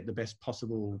 to get the best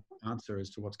possible answer as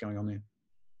to what's going on there.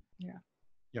 Yeah.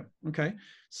 Yep. Okay.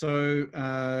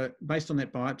 So based on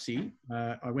that biopsy,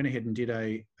 I went ahead and did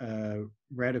a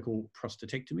radical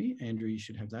prostatectomy. Andrew, you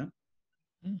should have that.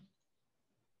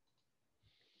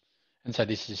 And so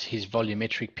this is his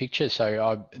volumetric picture.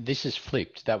 So this is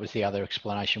flipped. That was the other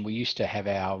explanation. We used to have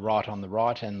our right on the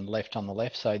right and left on the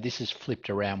left. So this is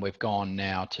flipped around. We've gone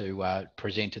now to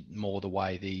present it more the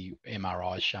way the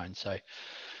MRI is shown. So,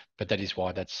 but that is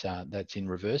why that's in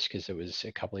reverse, because it was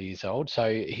a couple of years old.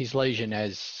 So his lesion,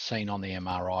 as seen on the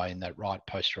MRI in that right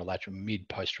posterolateral, mid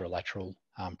posterolateral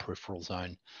peripheral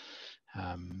zone.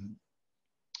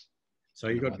 So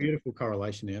you've got beautiful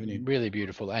correlation there, haven't you? Really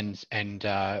beautiful, and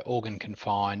organ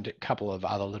confined, a couple of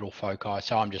other little foci.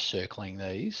 So I'm just circling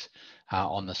these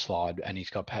on the slide, and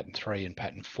he's got pattern 3 and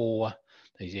pattern 4.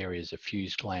 These areas of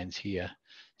fused glands here.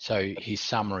 So his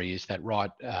summary is that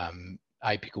right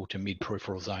apical to mid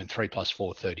peripheral zone 3+4,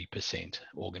 30%,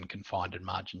 organ confined and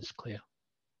margins clear.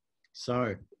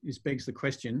 So this begs the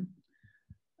question,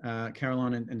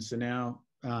 Caroline and Sunao,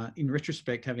 in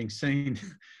retrospect, having seen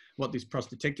what this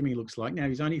prostatectomy looks like. Now,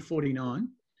 he's only 49.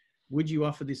 Would you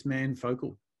offer this man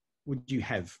focal? Would you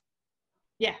have?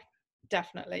 Yeah,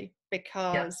 definitely,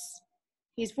 because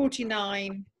he's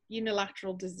 49,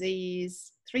 unilateral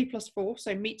disease, 3+4,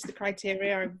 so meets the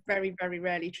criteria. I very, very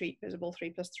rarely treat visible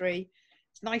 3+3.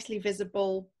 It's nicely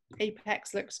visible,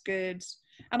 apex looks good.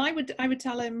 And I would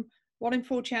tell him 1 in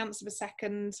 4 chance of a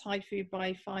second, HIFU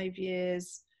by 5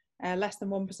 years, less than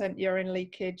 1% urine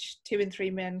leakage, 2 in 3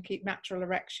 men keep natural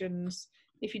erections.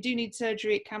 If you do need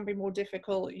surgery, it can be more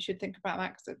difficult. You should think about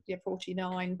that because you're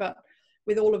 49. But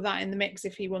with all of that in the mix,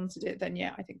 if he wanted it, then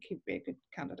yeah, I think he'd be a good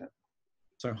candidate.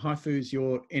 So HIFU is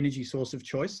your energy source of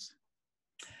choice?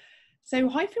 So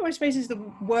HIFU, I suppose, is the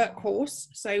workhorse.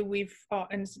 So we've,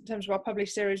 in terms of our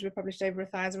published series, we've published over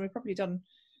 1,000. We've probably done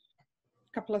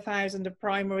couple of thousand of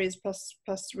primaries plus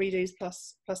redos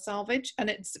plus salvage, and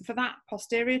it's for that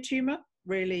posterior tumor,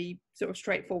 really sort of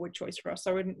straightforward choice for us.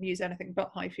 So I wouldn't use anything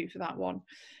but HIFU for that one.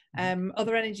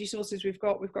 Other energy sources we've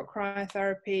got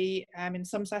cryotherapy. In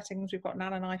some settings we've got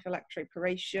nanoknife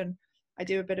electroporation. I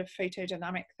do a bit of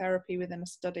photodynamic therapy within a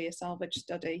study, a salvage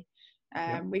study.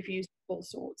 We've used all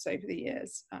sorts over the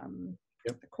years.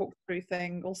 The corkscrew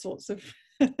thing, all sorts of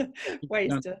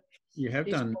ways to. You have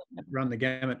run the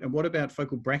gamut. And what about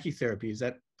focal brachytherapy? Is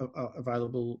that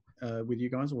available with you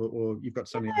guys, or you've got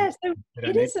something? Yeah, so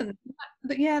it isn't.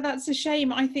 Yeah, that's a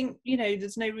shame. I think, you know,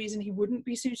 there's no reason he wouldn't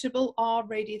be suitable. Our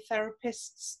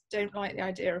radiotherapists don't like the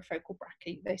idea of focal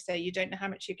brachy. They say you don't know how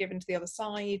much you're given to the other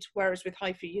side, whereas with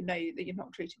HIFU, you know that you're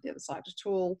not treating the other side at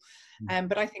all.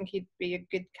 But I think he'd be a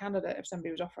good candidate if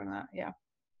somebody was offering that, yeah.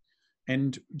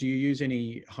 And do you use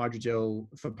any hydrogel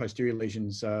for posterior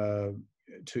lesions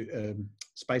to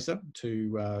spacer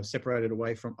to separate it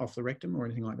away from off the rectum or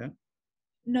anything like that?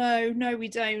 No, we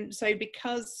don't. So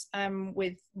because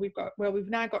we've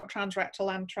now got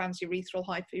transrectal and transurethral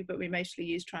HIFU, but we mostly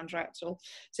use transrectal.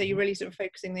 So you're really sort of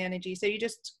focusing the energy. So you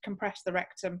just compress the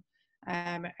rectum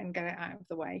and get it out of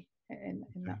the way in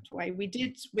that way. We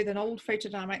did with an old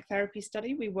photodynamic therapy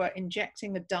study. We were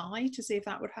injecting a dye to see if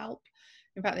that would help.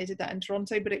 In fact, they did that in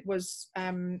Toronto, but it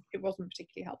wasn't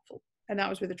particularly helpful. And that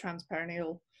was with a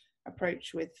transperineal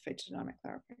approach with photodynamic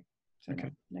therapy. So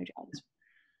no gels.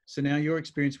 So now your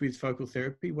experience with focal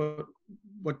therapy,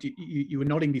 what do you were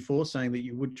nodding before saying that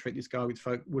you would treat this guy with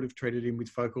would have treated him with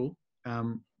focal.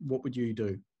 What would you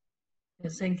do?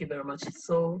 Yes, thank you very much.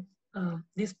 So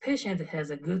this patient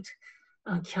has a good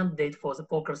candidate for the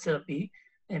focal therapy,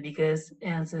 and because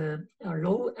as a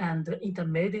low and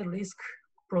intermediate risk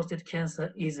prostate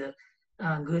cancer is a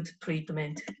good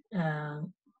treatment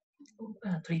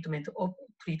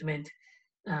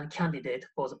candidate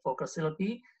for the focal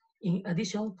therapy. In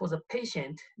addition, for the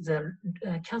patient, the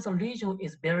cancer lesion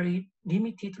is very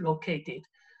limited located.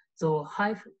 So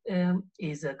HIFU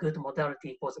is a good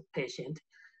modality for the patient.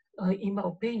 In my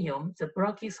opinion, the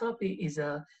brachytherapy is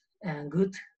a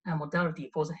good modality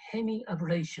for the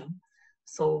hemiablation.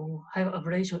 So HIFU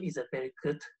ablation is a very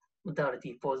good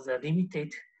modality for the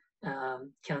limited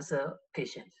cancer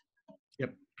patient.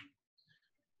 Yep.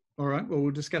 All right. Well,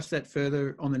 we'll discuss that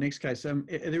further on the next case. Are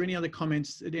there any other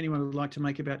comments that anyone would like to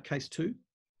make about case 2?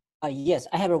 Yes,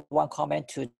 I have one comment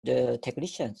to the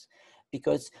technicians,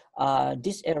 because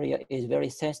this area is very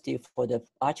sensitive for the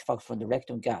artifact from the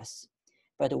rectum gas.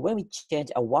 But when we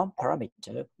change one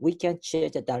parameter, we can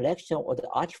change the direction of the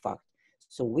artifact,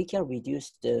 so we can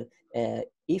reduce the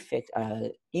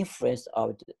influence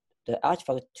of the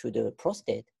artifact to the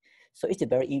prostate. So it's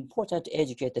very important to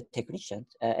educate the technicians,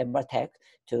 MR tech,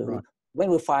 to Right. when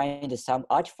we find some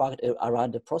artifact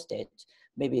around the prostate,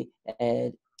 maybe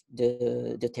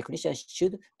the technician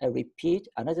should repeat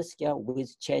another scale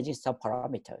with changing some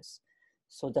parameters.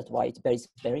 So that's why it's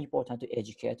very important to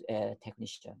educate a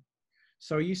technician.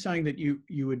 So are you saying that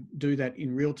you would do that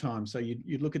in real time? So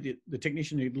you'd look at the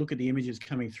technician, you'd look at the images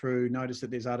coming through, notice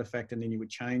that there's artifact, and then you would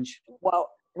change?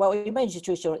 Well, in my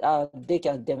institution, they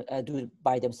can do it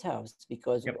by themselves,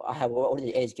 because Yep. I have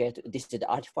already educated this is the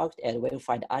artifact, and when you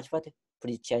find the artifact,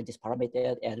 please change this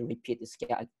parameter and repeat the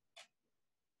scan.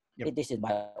 Yep. This is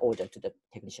my order to the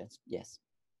technicians. Yes.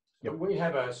 Yep. We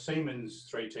have a Siemens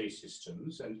 3T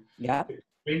systems, and Yeah. the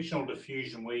conventional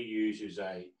diffusion we use is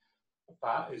a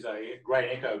great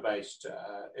echo-based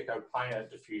echo-planar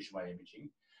diffusion way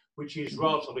imaging, which is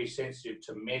relatively sensitive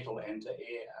to metal and to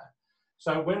air.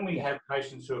 So when we have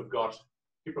patients who have got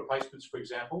hip replacements, for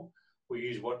example, we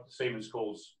use what Siemens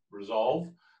calls Resolve,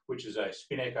 which is a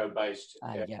spin echo-based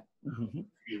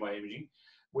diffusion way imaging,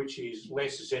 which is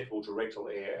less susceptible to rectal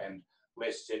air and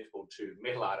less susceptible to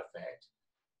metal artifact,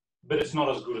 but it's not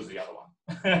as good as the other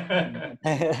one.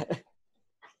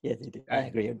 Yes, I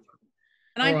agree.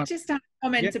 And I just have a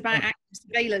comment about active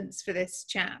surveillance for this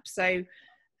chap. So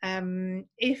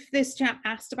if this chap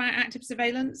asked about active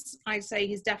surveillance, I'd say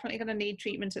he's definitely going to need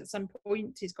treatment at some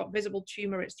point. He's got visible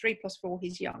tumour, it's 3+4,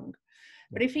 he's young.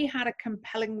 But if he had a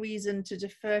compelling reason to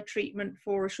defer treatment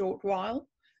for a short while,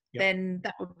 then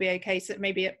that would be a case that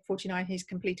maybe at 49 he's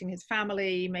completing his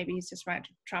family, maybe he's just about to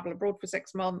travel abroad for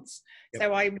 6 months.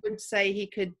 So I would say he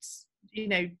could, you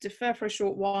know, defer for a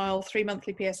short while, 3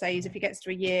 monthly PSAs. If he gets to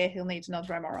a year, he'll need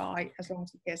another MRI as long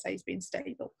as the PSA has been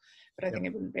stable. But I think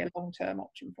it wouldn't be a long-term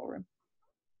option for him.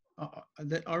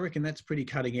 I reckon that's pretty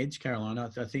cutting edge, Caroline. I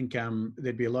think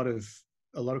there'd be a lot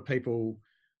of people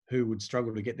who would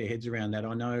struggle to get their heads around that.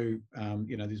 I know,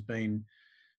 you know, there's been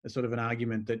a sort of an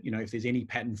argument that, you know, if there's any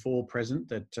pattern 4 present,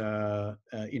 that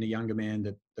in a younger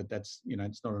man, that's, you know,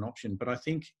 it's not an option. But I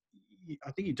think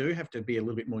you do have to be a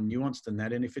little bit more nuanced than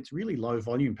that. And if it's really low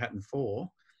volume pattern 4,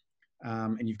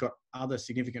 and you've got other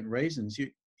significant reasons,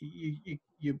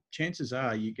 your chances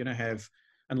are you're going to have,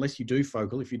 unless you do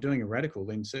focal, if you're doing a radical,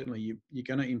 then certainly you're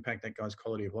going to impact that guy's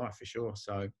quality of life for sure.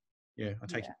 So yeah, I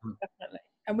take your point. Definitely.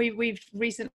 And we've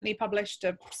recently published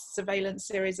a surveillance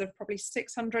series of probably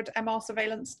 600 MR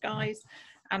surveillance guys,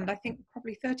 and I think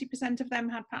probably 30% of them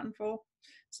had pattern 4.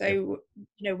 So,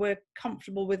 you know, we're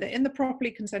comfortable with it in the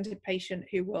properly consented patient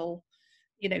who will,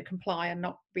 you know, comply and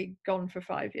not be gone for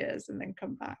 5 years and then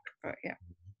come back. But yeah.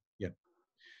 Yep.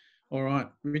 All right,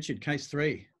 Richard, case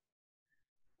 3.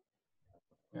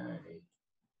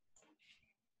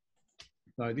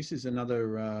 So this is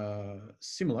another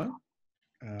similar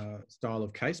style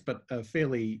of case, but a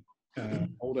fairly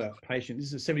older patient.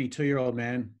 This is a 72-year-old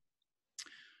man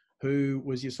who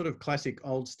was your sort of classic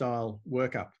old style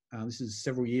workup. This is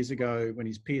several years ago when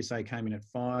his PSA came in at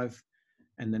 5,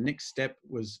 and the next step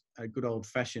was a good old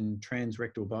fashioned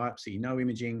transrectal biopsy. No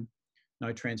imaging,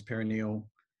 no transperineal,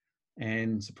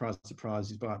 and surprise, surprise,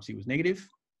 his biopsy was negative.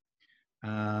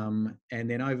 And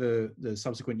then over the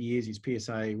subsequent years, his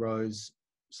PSA rose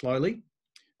slowly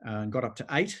and got up to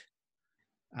 8.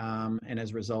 And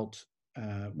as a result,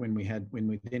 when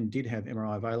we then did have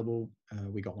MRI available,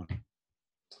 we got one.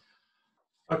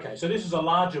 Okay, so this is a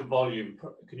larger volume.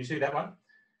 Can you see that one?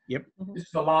 Yep. This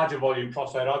is a larger volume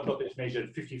prostate. I've got this measured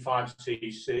at 55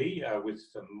 cc with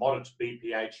some moderate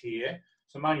BPH here.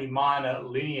 Some only minor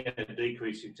linear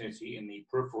decrease intensity in the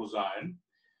peripheral zone.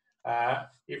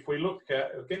 If we look,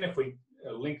 again, if we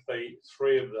link the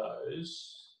 3 of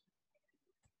those,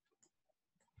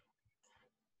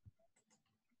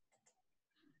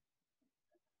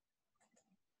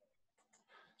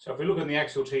 so if we look in the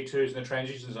axial T2s in the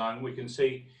transition zone, we can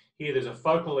see here there's a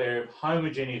focal area of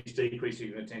homogeneous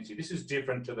decreasing intensity. This is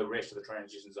different to the rest of the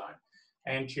transition zone.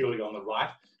 Anteriorly on the right,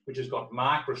 which has got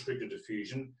marked restricted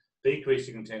diffusion,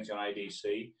 decreasing intensity on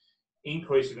ADC,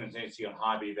 increasing intensity on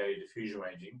high B value diffusion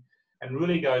ranging, and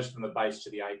really goes from the base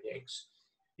to the apex.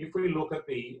 If we look at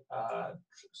the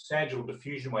sagittal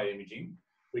diffusion weight imaging,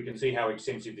 we can see how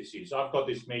extensive this is. I've got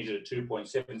this measured at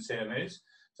 2.7 centimeters.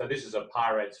 So this is a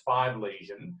Pyrates 5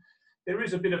 lesion. There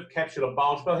is a bit of capsular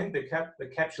bulge, but I think the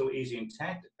capsule is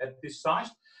intact at this site.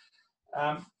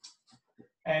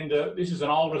 This is an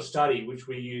older study which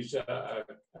we used a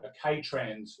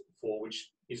K-trans for,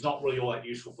 which is not really all that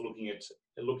useful for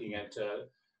looking at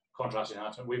contrast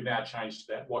enhancement. We've now changed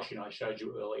to that washing I showed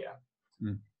you earlier.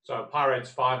 Mm. So PIRADS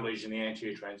 5 lesion in the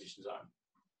anterior transition zone.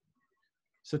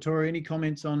 Satoru, any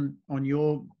comments on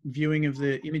your viewing of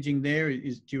the imaging there?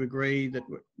 Do you agree that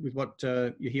with what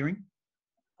you're hearing?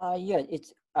 Yeah,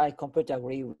 I completely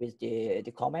agree with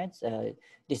the comments.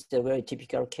 This is a very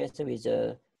typical case with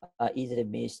easily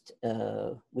missed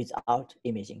without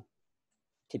imaging.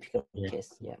 Typical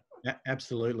case, yeah.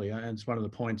 Absolutely, and it's one of the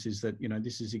points is that, you know,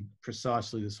 this is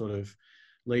precisely the sort of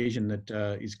lesion that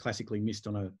is classically missed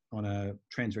on a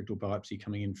transrectal biopsy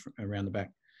coming in around the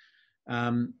back.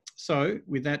 So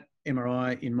with that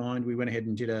MRI in mind, we went ahead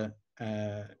and did a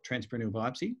transperineal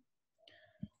biopsy.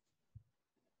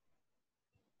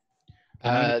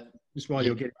 Just while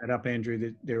you're getting that up,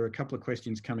 Andrew, there are a couple of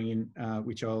questions coming in,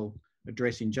 which I'll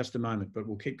address in just a moment, but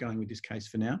we'll keep going with this case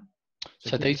for now.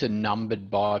 So these are numbered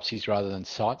biopsies rather than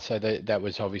sites. So that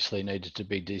was obviously needed to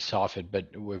be deciphered, but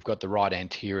we've got the right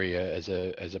anterior as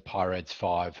a PIRADS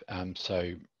 5.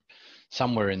 So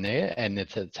somewhere in there, and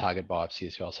it's a target biopsy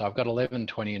as well. So I've got 11,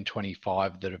 20, and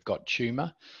 25 that have got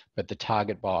tumour, but the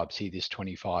target biopsy, this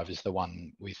 25, is the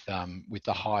one with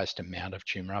the highest amount of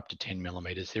tumour, up to 10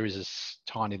 millimetres. There is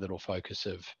a tiny little focus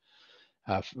of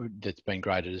that's been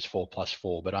graded as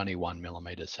 4+4, but only 1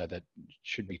 millimetre, so that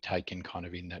should be taken kind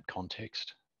of in that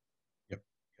context. Yep.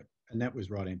 And that was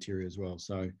right anterior as well.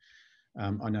 So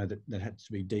I know that had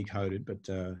to be decoded, but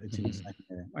it's in the same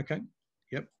area. Okay.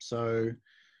 Yep. So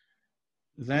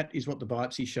that is what the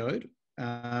biopsy showed.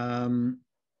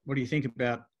 What do you think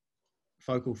about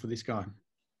focal for this guy?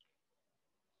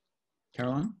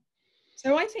 Caroline?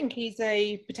 So I think he's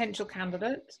a potential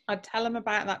candidate. I'd tell him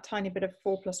about that tiny bit of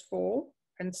 4+4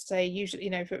 and say, usually, you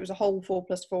know, if it was a whole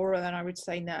 4+4, then I would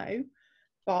say no.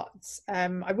 But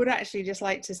I would actually just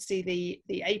like to see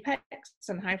the apex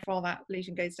and how far that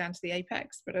lesion goes down to the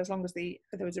apex. But as long as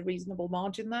there was a reasonable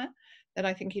margin there, then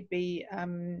I think he'd be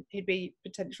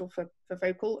potential for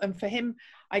focal. And for him,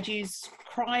 I'd use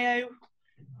cryo.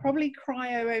 Probably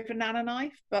cryo over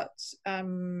nanoknife, but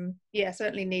yeah,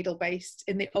 certainly needle based.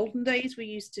 In the olden days, we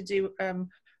used to do a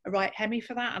right hemi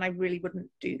for that, and I really wouldn't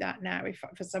do that now. If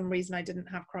for some reason I didn't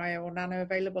have cryo or nano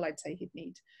available, I'd say he'd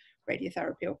need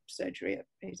radiotherapy or surgery.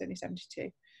 He's only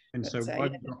 72. And but, so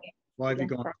why have you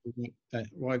gone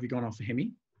off the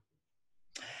hemi?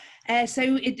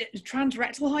 So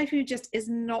transrectal HIFU just is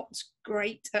not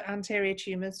great at anterior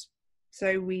tumours.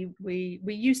 So we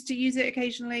used to use it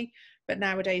occasionally, but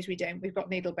nowadays we don't. We've got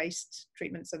needle-based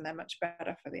treatments, and they're much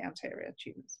better for the anterior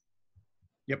tumours.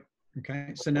 Yep.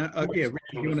 Okay. So now, yeah, Richard,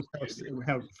 do you want to tell us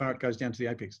how far it goes down to the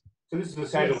apex? So this is the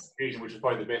sagittal diffusion, which is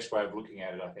probably the best way of looking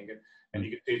at it, I think, and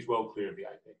you can see it's well clear of the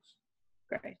apex.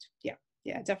 Great. Yeah.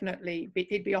 Yeah. Definitely,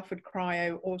 he'd be offered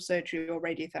cryo or surgery or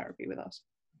radiotherapy with us.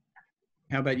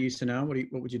 How about you, Sunao?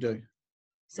 What would you do?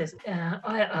 So,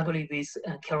 I agree with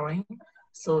Caroline.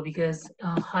 So because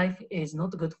HIFU is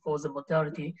not good for the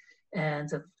modality,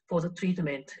 and for the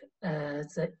treatment,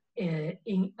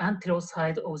 in anterior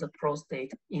side of the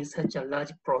prostate, in such a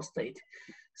large prostate,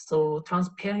 so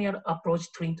transperineal approach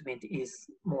treatment is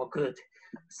more good.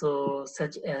 So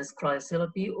such as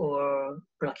cryotherapy or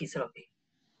brachytherapy.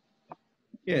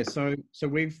 Yeah, so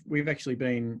we've actually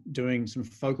been doing some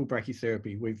focal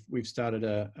brachytherapy. We've started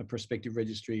a prospective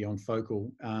registry on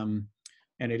focal,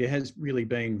 and it has really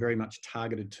been very much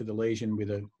targeted to the lesion with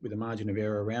a margin of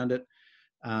error around it.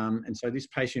 And so this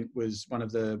patient was one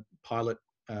of the pilot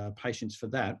patients for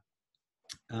that.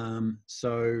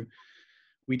 So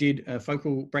we did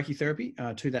focal brachytherapy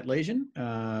to that lesion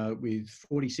with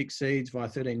 46 seeds via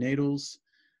 13 needles,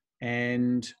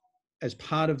 and as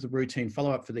part of the routine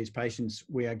follow-up for these patients,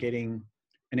 we are getting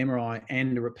an MRI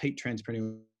and a repeat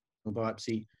transperineal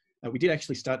biopsy. We did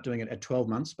actually start doing it at 12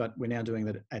 months, but we're now doing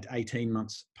it at 18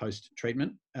 months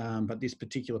post-treatment. But this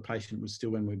particular patient was still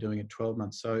when we were doing it 12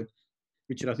 months. So,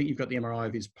 Richard, I think you've got the MRI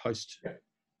of his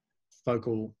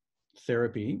post-focal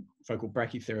therapy, focal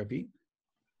brachytherapy.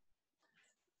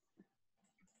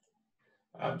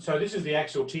 So this is the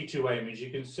axial T2 image.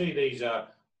 You can see these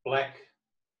black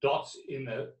dots in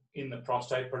the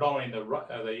prostate,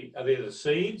 predominantly they're the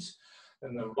seeds,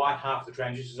 and the right half of the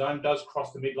transition zone does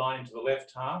cross the midline into the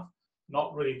left half,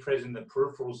 not really present in the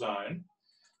peripheral zone.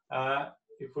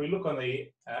 If we look on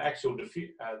the axial, this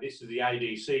is the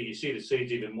ADC, you see the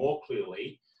seeds even more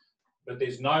clearly, but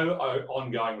there's no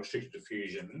ongoing restricted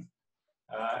diffusion.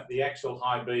 The axial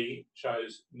high B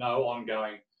shows no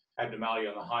ongoing abnormality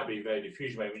on the high B value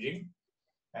diffusion imaging,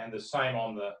 and the same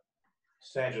on the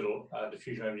sagittal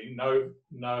diffusion imaging. No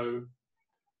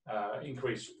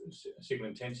increased signal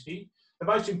intensity. The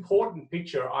most important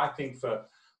picture, I think, for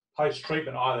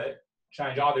post-treatment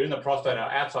change either in the prostate or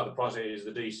outside the prostate is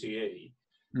the DCE.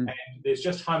 And there's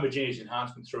just homogeneous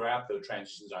enhancement throughout the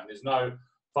transition zone. There's no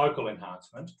focal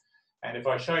enhancement. And if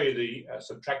I show you the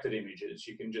subtracted images,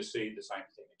 you can just see the same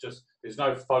thing. There's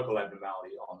no focal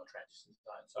abnormality on the transition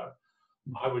zone. So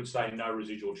I would say no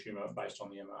residual tumour based on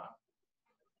the MR.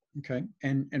 Okay,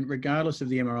 and regardless of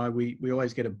the MRI, we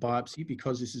always get a biopsy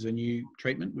because this is a new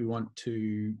treatment. We want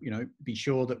to, be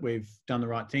sure that we've done the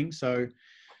right thing. So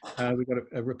we've got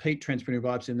a repeat transperineal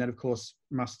biopsy, and that of course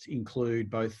must include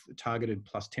both targeted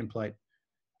plus template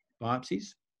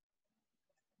biopsies.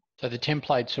 So the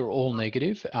templates are all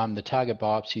negative. The target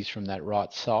biopsies from that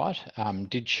right site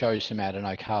did show some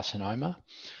adenocarcinoma,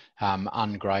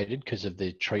 ungraded because of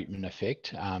the treatment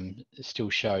effect. Still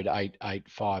showed 8, 8,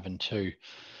 5, and 2.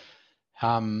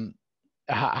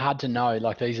 Hard to know.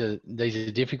 Like these are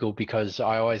difficult because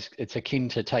it's akin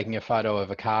to taking a photo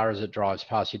of a car as it drives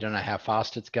past. You don't know how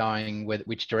fast it's going,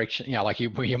 which direction. You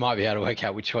might be able to work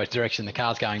out which direction the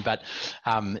car's going, but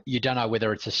you don't know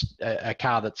whether it's a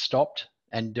car that's stopped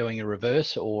and doing a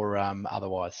reverse or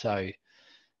otherwise. So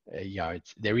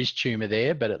there is tumour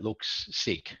there, but it looks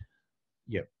sick.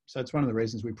 Yep. So it's one of the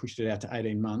reasons we pushed it out to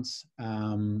 18 months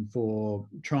for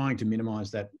trying to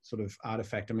minimise that sort of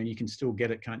artefact. I mean, you can still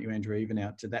get it, can't you, Andrew, even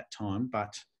out to that time,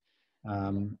 but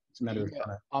it's a matter of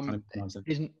trying to minimise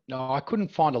it. No, I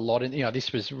couldn't find a lot in,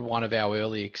 this was one of our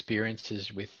early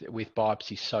experiences with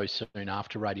biopsy so soon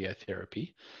after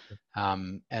radiotherapy.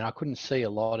 And I couldn't see a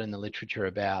lot in the literature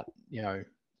about, the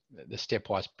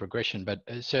stepwise progression, but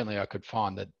certainly I could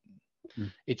find that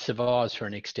it survives for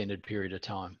an extended period of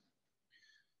time.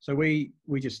 So we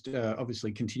just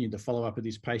obviously continued the follow-up of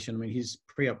this patient. I mean, his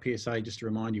pre-op PSA, just to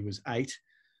remind you, was 8.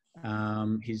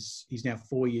 He's now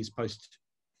 4 years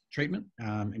post-treatment,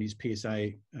 and his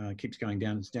PSA keeps going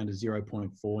down. It's down to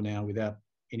 0.4 now without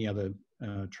any other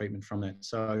treatment from that.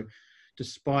 So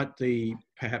despite the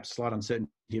perhaps slight uncertainty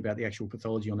about the actual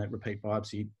pathology on that repeat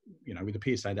biopsy, with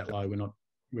the PSA that low,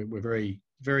 we're very,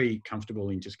 very comfortable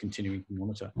in just continuing to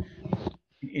monitor.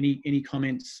 Any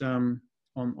comments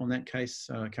on that case,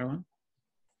 Caroline?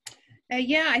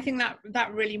 Yeah, I think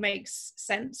that really makes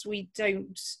sense. We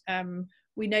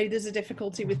know there's a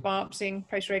difficulty with biopsying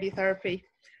post-radiotherapy.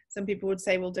 Some people would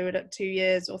say we'll do it at 2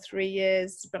 years or 3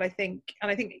 years, but I think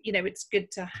it's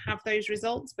good to have those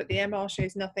results, but the MR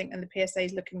shows nothing and the PSA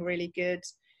is looking really good.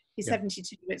 He's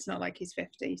 72, it's not like he's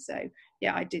 50. So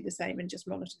yeah, I'd do the same and just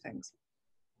monitor things.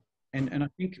 And I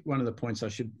think one of the points I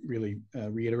should really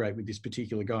reiterate with this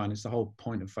particular guy, and it's the whole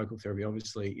point of focal therapy,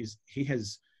 obviously, is he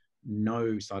has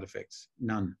no side effects,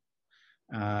 none.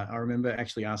 I remember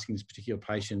actually asking this particular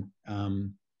patient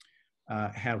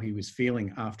how he was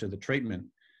feeling after the treatment.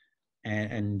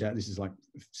 And this is like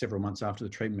several months after the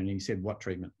treatment. And he said, "What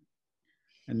treatment?"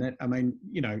 And that, I mean,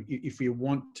 if you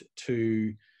want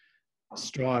to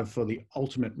strive for the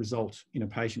ultimate result in a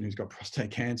patient who's got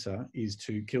prostate cancer, is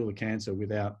to kill the cancer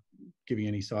without giving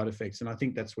any side effects. And I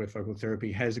think that's where focal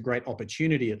therapy has a great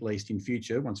opportunity, at least in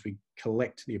future, once we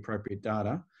collect the appropriate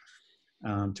data,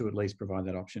 to at least provide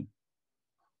that option.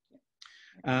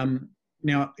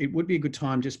 Now, it would be a good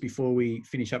time just before we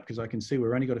finish up, because I can see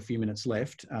we've only got a few minutes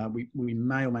left. We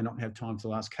may or may not have time for the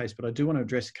last case, but I do want to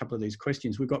address a couple of these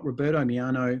questions. We've got Roberto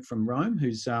Miano from Rome,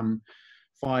 who's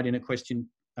fired in a question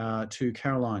to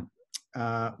Caroline.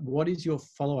 What is your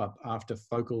follow-up after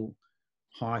focal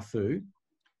HIFU,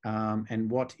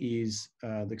 and what is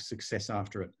the success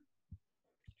after it?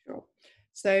 Sure.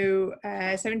 So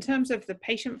in terms of the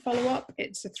patient follow-up,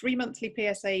 it's a 3-monthly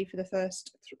PSA for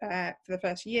the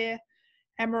first year.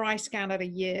 MRI scan at a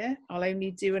year. I'll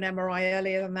only do an MRI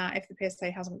earlier than that if the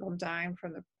PSA hasn't gone down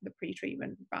from the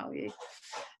pre-treatment value.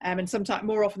 And sometimes,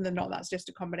 more often than not, that's just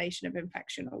a combination of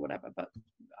infection or whatever, but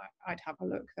I'd have a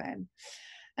look then.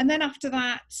 And then after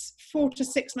that, 4 to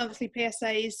 6 monthly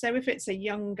PSAs. So if it's a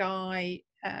young guy,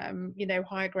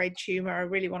 higher grade tumor, I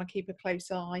really want to keep a close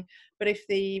eye. But if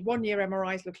the 1 year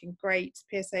MRI is looking great,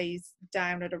 PSA's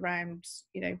down at around,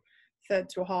 third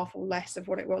to a half or less of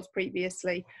what it was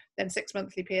previously, then 6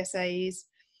 monthly PSAs.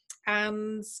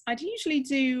 And I'd usually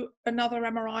do another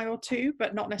MRI or 2,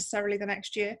 but not necessarily the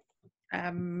next year.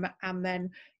 And then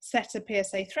set a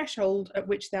PSA threshold at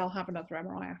which they'll have another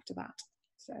MRI after that.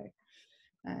 So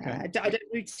okay. I don't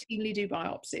routinely do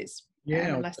biopsies.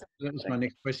 Yeah, that was my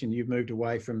next question. You've moved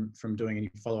away from doing any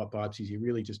follow-up biopsies. You're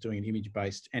really just doing an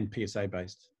image-based and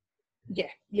PSA-based.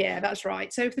 Yeah, that's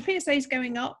right. So if the PSA is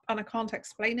going up and I can't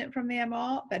explain it from the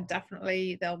MR, then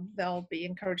definitely they'll be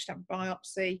encouraged to have a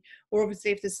biopsy. Or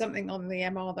obviously if there's something on the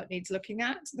MR that needs looking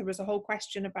at, there was a whole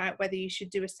question about whether you should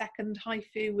do a second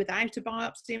HIFU without a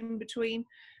biopsy in between.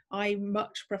 I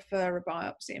much prefer a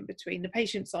biopsy in between. The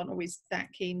patients aren't always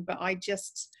that keen, but I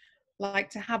just like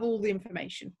to have all the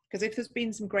information, because if there's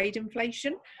been some grade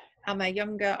inflation and they're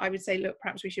younger, I would say, look,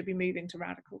 perhaps we should be moving to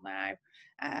radical now.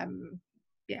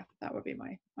 Yeah, that would be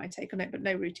my take on it, but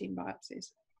no routine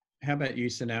biopsies. How about you,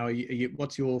 Sunao?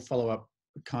 What's your follow-up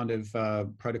kind of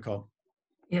protocol?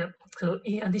 Yeah, so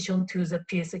in addition to the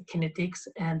PSA kinetics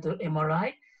and the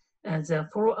MRI, the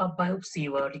follow-up biopsy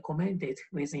were recommended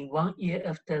within 1 year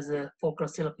after the focal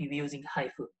therapy using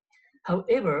HIFU.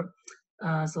 However,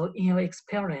 so in your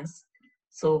experience,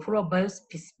 so follow-up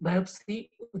biopsy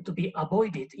would be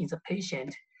avoided in the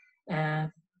patient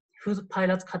whose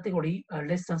pilot category are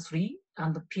less than 3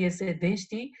 and the PSA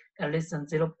density are less than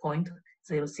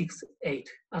 0.068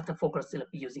 after focal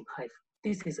therapy using HIFU.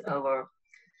 This is our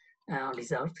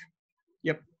result.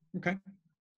 Yep. Okay.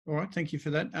 All right. Thank you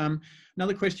for that.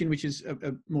 Another question, which is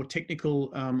a more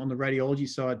technical on the radiology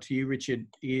side to you, Richard,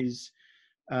 is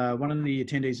one of the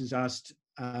attendees has asked,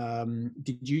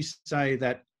 did you say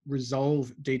that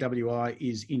Resolve DWI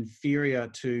is inferior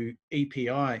to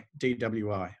EPI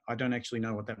DWI? I don't actually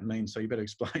know what that means, so you better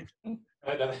explain.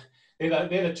 They're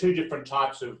the two different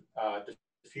types of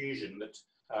diffusion that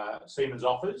Siemens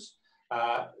offers.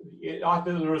 I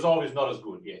think the Resolve is not as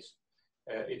good, yes.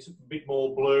 It's a bit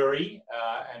more blurry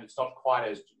and it's not quite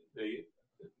as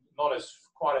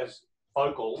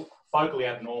focally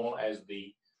abnormal as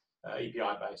the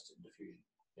EPI-based diffusion.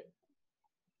 Yeah.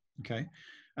 Okay.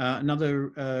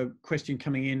 Another question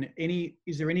coming in.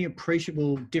 Is there any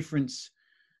appreciable difference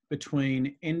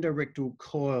between endorectal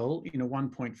coil in a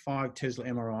 1.5 Tesla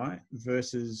MRI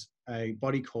versus a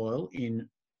body coil in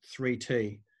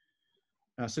 3T?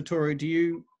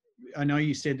 Satoru, I know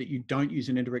you said that you don't use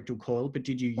an endorectal coil, but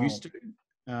did you used to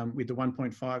with the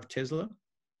 1.5 Tesla?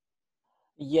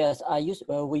 Yes,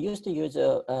 we used to use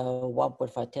a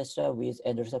 1.5 Tesla with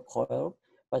endorectal coil,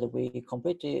 but we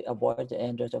completely avoid the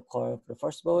endorectal coil.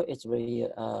 First of all, it's really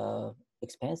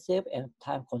expensive and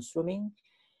time consuming.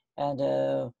 And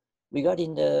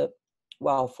regarding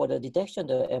for the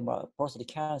detection of the prostate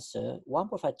cancer,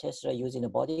 1.5 Tesla using the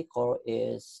body coil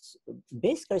is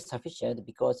basically sufficient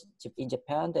because in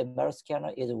Japan, the MR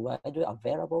scanner is widely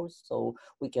available. So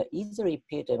we can easily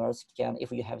repeat the MR scan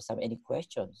if you have any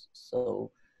questions.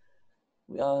 So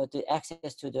the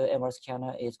access to the MR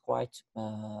scanner is quite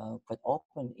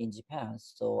open in Japan.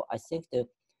 So I think the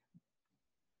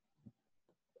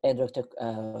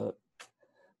endorectal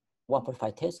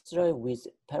 1.5 Tesla with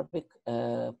perfect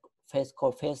surface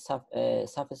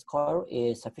coil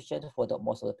is sufficient for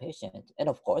most of the patients. And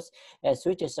of course,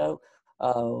 3 Tesla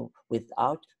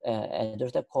without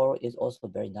endorectal coil is also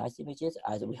very nice images,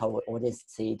 as we have already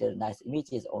seen the nice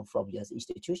images from US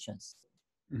institutions.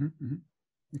 Mm-hmm, mm-hmm.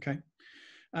 Okay.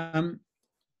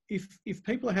 If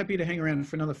people are happy to hang around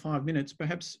for another 5 minutes,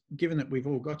 perhaps given that we've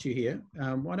all got you here,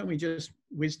 why don't we just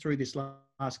whiz through this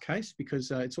last case,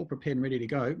 because it's all prepared and ready to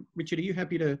go. Richard, are you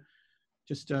happy to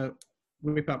just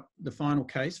whip up the final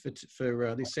case for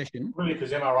this session? Really,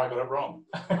 because MRI got it wrong.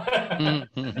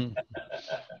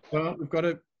 Well, we've got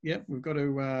to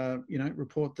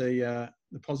report the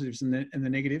positives and the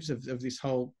negatives of this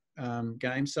whole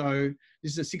game. So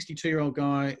this is a 62-year-old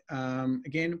guy,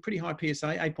 again, pretty high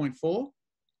PSA, 8.4.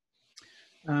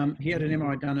 He had an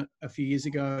MRI done a few years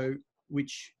ago,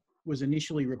 which was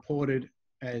initially reported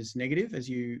as negative, as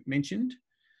you mentioned.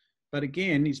 But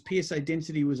again, his PSA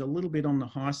density was a little bit on the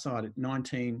high side at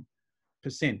 19%.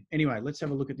 Anyway, let's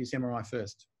have a look at this MRI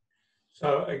first.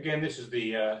 So again, this is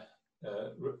the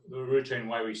routine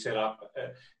way we set up.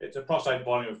 It's a prostate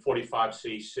volume of 45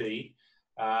 cc.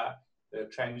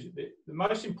 The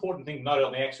most important thing noted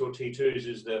on the axial T2s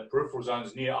is the peripheral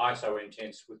zones near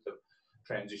iso-intense with the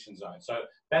transition zone. So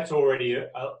that's already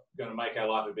going to make our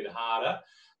life a bit harder.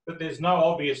 But there's no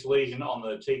obvious lesion on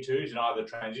the T2s in either the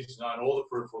transition zone or the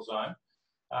peripheral zone.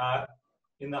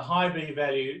 In the high B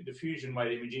value diffusion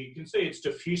weight imaging, you can see it's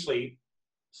diffusely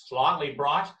slightly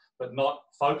bright, but not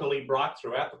focally bright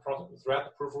throughout the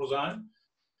peripheral zone.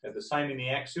 The same in the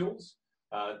axials.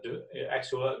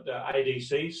 Axial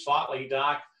ADC, slightly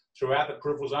dark throughout the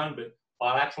peripheral zone, but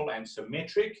bilateral and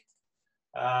symmetric.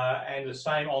 And the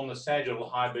same on the sagittal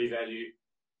high B value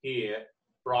here,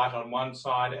 bright on one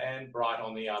side and bright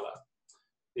on the other.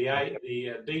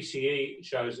 The DCE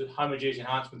shows homogeneous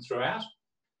enhancement throughout,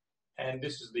 and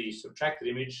this is the subtracted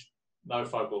image, no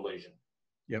focal lesion.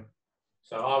 Yep.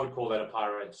 So I would call that a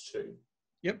PIRADS 2.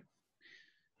 Yep.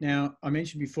 Now, I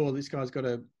mentioned before, this guy's got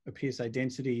a PSA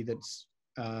density that's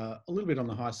a little bit on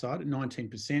the high side at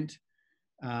 19%,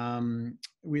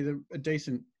 with a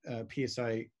decent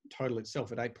PSA total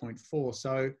itself at 8.4.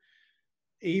 So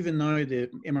even though the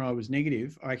MRI was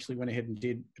negative, I actually went ahead and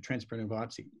did a transperineal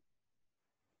biopsy.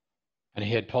 And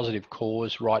he had positive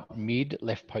cores, right mid,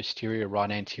 left posterior, right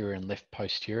anterior, and left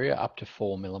posterior, up to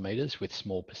 4 millimeters with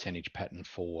small percentage pattern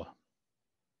 4.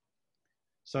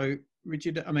 So,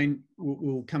 Richard, I mean,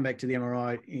 we'll come back to the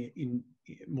MRI in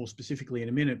more specifically in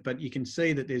a minute, but you can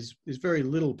see that there's very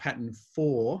little pattern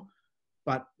 4,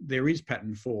 but there is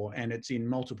pattern 4, and it's in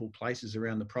multiple places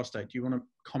around the prostate. Do you want to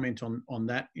comment on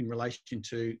that in relation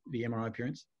to the MRI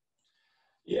appearance?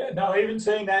 Yeah, no, even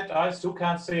seeing that, I still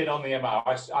can't see it on the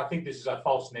MR. I think this is a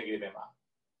false negative MR.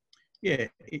 Yeah,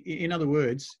 in other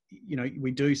words, you know,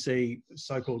 we do see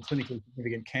so-called clinically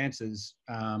significant cancers,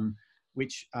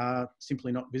 which are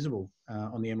simply not visible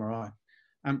on the MRI.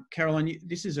 Caroline,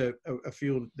 this is a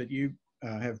field that you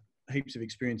have heaps of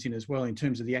experience in as well, in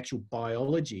terms of the actual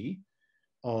biology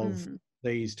of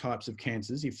these types of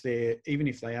cancers. Even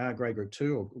if they are grade group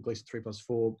 2 or Gleason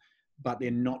 3+4, but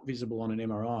they're not visible on an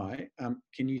MRI.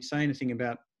 Can you say anything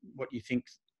about what you think,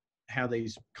 how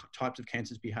these types of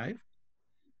cancers behave?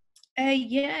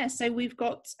 Yeah, so we've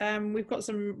got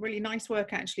some really nice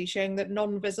work actually showing that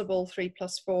non-visible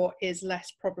 3+4 is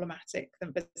less problematic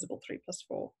than visible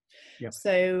 3+4. Yep.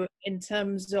 So in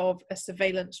terms of a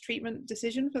surveillance treatment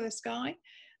decision for this guy,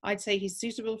 I'd say he's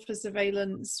suitable for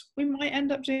surveillance. We might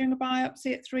end up doing a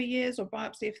biopsy at 3 years, or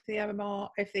biopsy if the MR,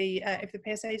 if the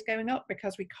PSA is going up,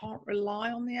 because we can't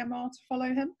rely on the MR to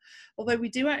follow him. Although we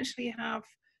do actually have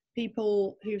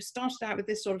people who started out with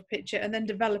this sort of picture and then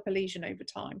develop a lesion over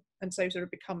time, and so sort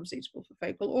of become suitable for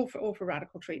focal or for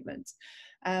radical treatment.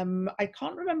 I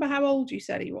can't remember how old you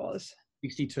said he was.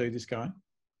 62, this guy.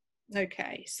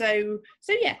 Okay, so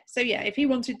yeah, if he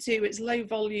wanted to, it's low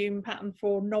volume, pattern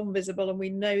 4, non-visible, and we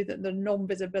know that the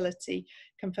non-visibility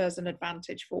confers an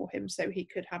advantage for him, so he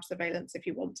could have surveillance if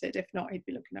he wanted. If not, he'd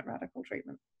be looking at radical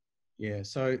treatment. Yeah,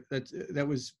 so that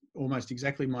was almost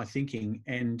exactly my thinking,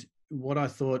 and what I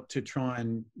thought to try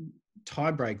and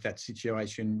tie break that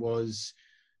situation was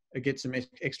get some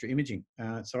extra imaging.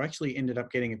 So I actually ended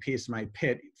up getting a PSMA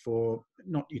PET for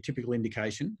not your typical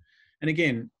indication. And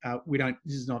again,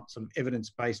 this is not sort of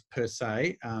evidence-based per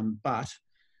se, but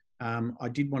I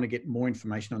did want to get more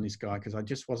information on this guy because I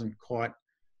just wasn't quite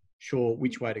sure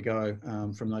which way to go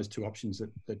from those two options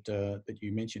that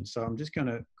you mentioned. So I'm just going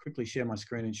to quickly share my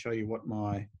screen and show you what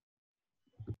my,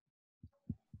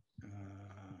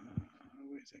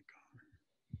 where's that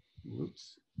gone?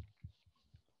 Whoops.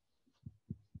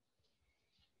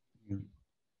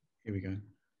 Here we go.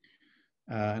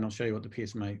 And I'll show you what the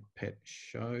PSMA PET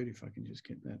showed, if I can just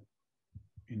get that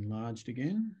enlarged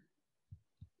again.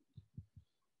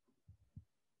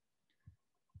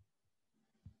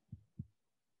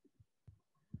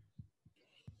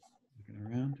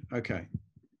 Looking around. Okay,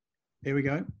 there we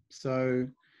go. So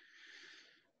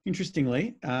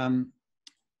interestingly,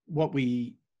 what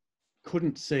we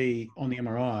couldn't see on the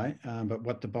MRI, but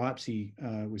what the biopsy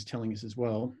was telling us as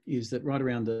well, is that right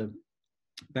around the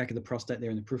back of the prostate there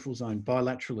in the peripheral zone,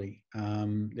 bilaterally,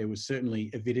 there was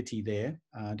certainly avidity there.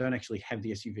 Don't actually have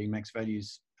the SUV max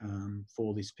values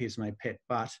for this PSMA PET,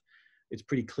 but it's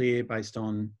pretty clear based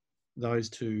on those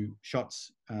two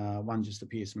shots, one just the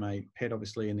PSMA PET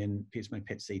obviously, and then PSMA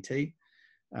PET CT,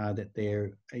 that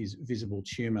there is visible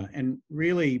tumour. And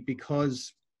really,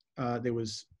 because there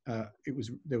was a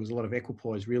lot of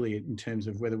equipoise really in terms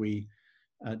of whether we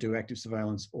do active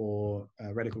surveillance or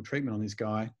radical treatment on this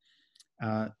guy.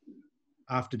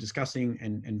 After discussing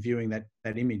and viewing that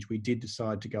image, we did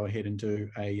decide to go ahead and do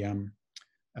a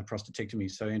prostatectomy.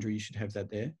 So Andrew, you should have that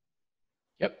there.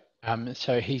 Yep.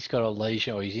 So he's got a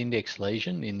lesion, or his index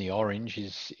lesion in the orange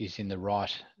is in the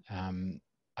right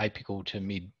apical to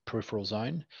mid peripheral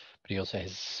zone, but he also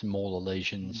has smaller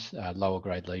lesions, lower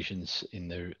grade lesions in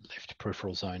the left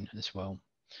peripheral zone as well.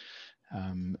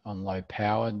 On low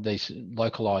power, these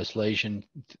localized lesion,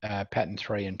 pattern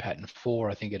 3 and pattern 4,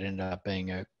 I think it ended up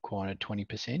being quite a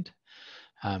 20%,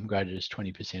 graded as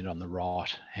 20% on the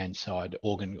right hand side,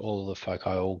 organ, all of the foci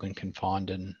organ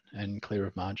confined and clear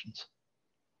of margins.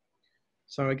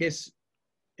 So I guess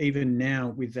even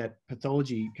now with that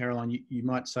pathology, Caroline, you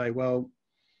might say, well,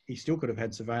 he still could have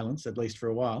had surveillance at least for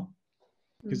a while,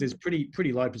 because there's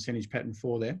pretty low percentage pattern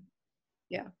 4 there.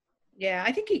 Yeah,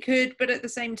 I think he could, but at the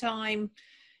same time,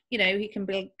 you know, he can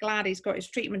be glad he's got his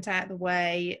treatment out of the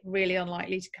way, really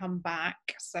unlikely to come back.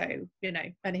 So, you know,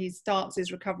 and he starts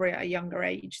his recovery at a younger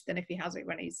age than if he has it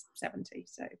when he's 70.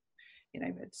 So, you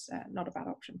know, it's not a bad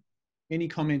option. any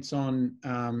comments on,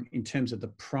 in terms of the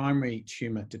primary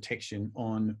tumour detection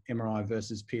on MRI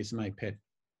versus PSMA PET?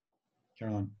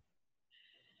 Caroline?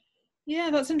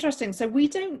 Yeah, that's interesting. So we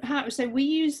don't have, so I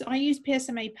use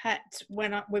PSMA PET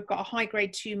when we've got a high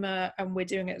grade tumour and we're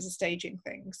doing it as a staging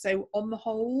thing. So on the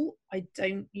whole, I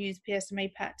don't use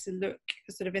PSMA PET to look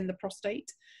sort of in the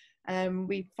prostate.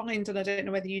 We find, and I don't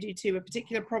know whether you do too, a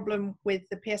particular problem with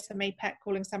the PSMA PET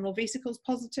calling seminal vesicles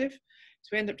positive. So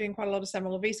we end up doing quite a lot of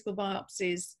seminal vesicle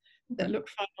biopsies that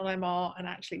looked fine on MR and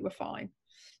actually were fine.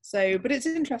 So, but it's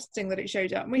interesting that it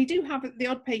showed up. And we do have the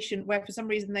odd patient where for some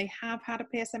reason they have had a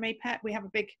PSMA PET. We have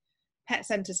a big PET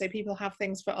centre, so people have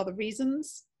things for other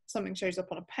reasons. Something shows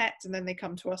up on a PET and then they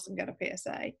come to us and get a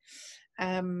PSA.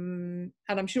 And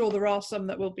I'm sure there are some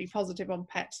that will be positive on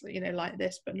PETs, you know, like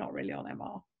this, but not really on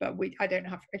MR. But I don't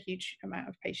have a huge amount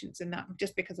of patients in that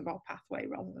just because of our pathway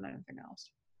rather than anything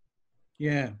else.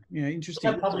 Yeah, yeah,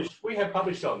 interesting. We have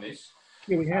published on this.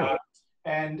 Yeah, we have.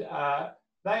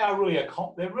 They are really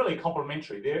they're really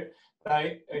complementary.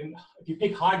 If you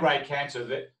pick high grade cancer,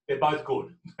 they're both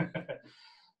good.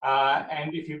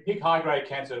 And if you pick high grade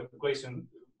cancer, Gleason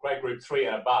grade group 3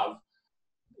 and above,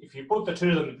 if you put the two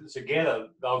of them together,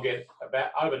 they'll get about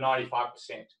over 95%.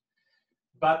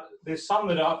 But there's some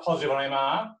that are positive on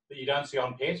MR that you don't see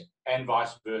on PET, and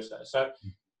vice versa. So,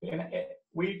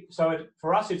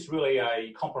 for us, it's really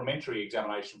a complementary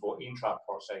examination for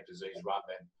intraprostatic disease rather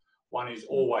than one is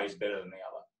always better than the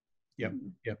other. Yep,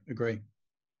 yep, agree.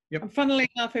 Yep. And funnily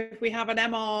enough, if we have an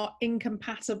MR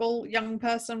incompatible young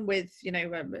person with, you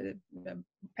know, a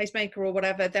pacemaker or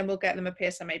whatever, then we'll get them a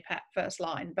PSMA PET first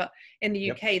line. But in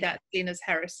the UK, that's seen as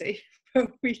heresy.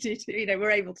 We do, you know,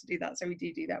 we're able to do that, so we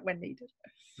do that when needed.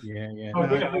 Yeah, yeah.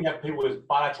 We have people with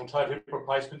bilateral total hip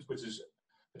replacements, which is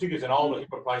particularly as an older hip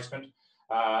replacement.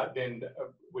 Then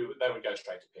they would go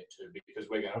straight to PET too, because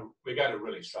we're going to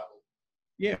really struggle.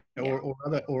 Yeah,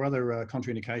 or other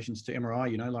contraindications to MRI,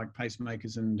 you know, like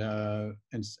pacemakers and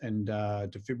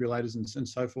defibrillators and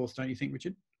so forth. Don't you think,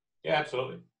 Richard? Yeah,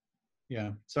 absolutely.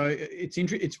 Yeah, so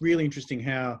it's really interesting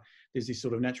how there's this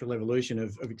sort of natural evolution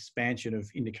of expansion of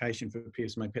indication for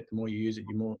PSMA PET. The more you use it,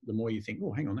 the more you think,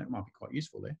 oh, hang on, that might be quite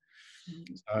useful there.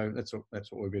 So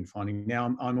that's what we've been finding.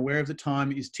 Now I'm aware of the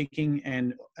time is ticking,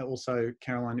 and also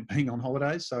Caroline being on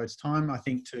holidays, so it's time, I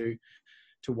think, to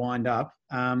wind up.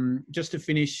 Just to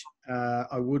finish,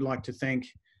 I would like to thank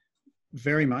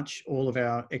very much all of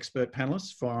our expert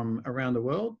panelists from around the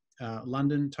world,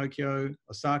 London, Tokyo,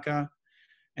 Osaka,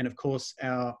 and of course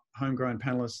our homegrown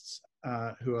panelists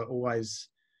who are always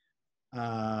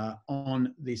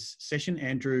on this session,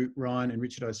 Andrew, Ryan and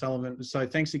Richard O'Sullivan. So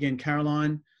thanks again,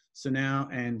 Caroline, Sunao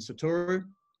and Satoru,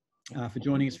 for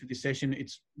joining us for this session.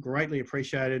 It's greatly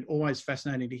appreciated. Always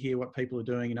fascinating to hear what people are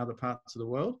doing in other parts of the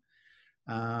world.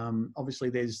 Obviously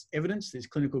there's evidence, there's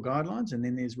clinical guidelines, and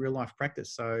then there's real life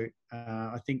practice. So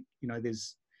I think, you know,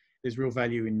 there's real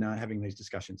value in having these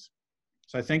discussions.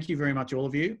 So thank you very much, all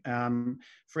of you.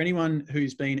 For anyone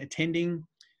who's been attending,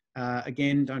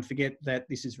 again, don't forget that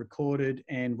this is recorded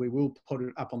and we will put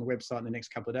it up on the website in the next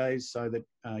couple of days so that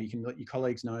you can let your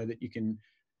colleagues know that you can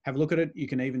have a look at it. You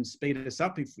can even speed us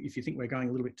up if you think we're going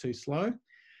a little bit too slow.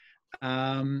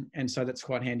 And so that's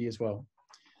quite handy as well.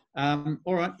 All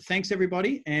right, thanks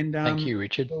everybody. And thank you,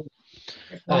 Richard.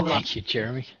 Thank you,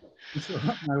 Jeremy.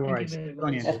 No worries.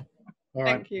 All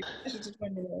right. Thank you.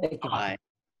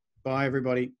 Bye,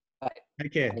 everybody. Bye.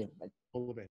 Take care. All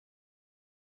the best.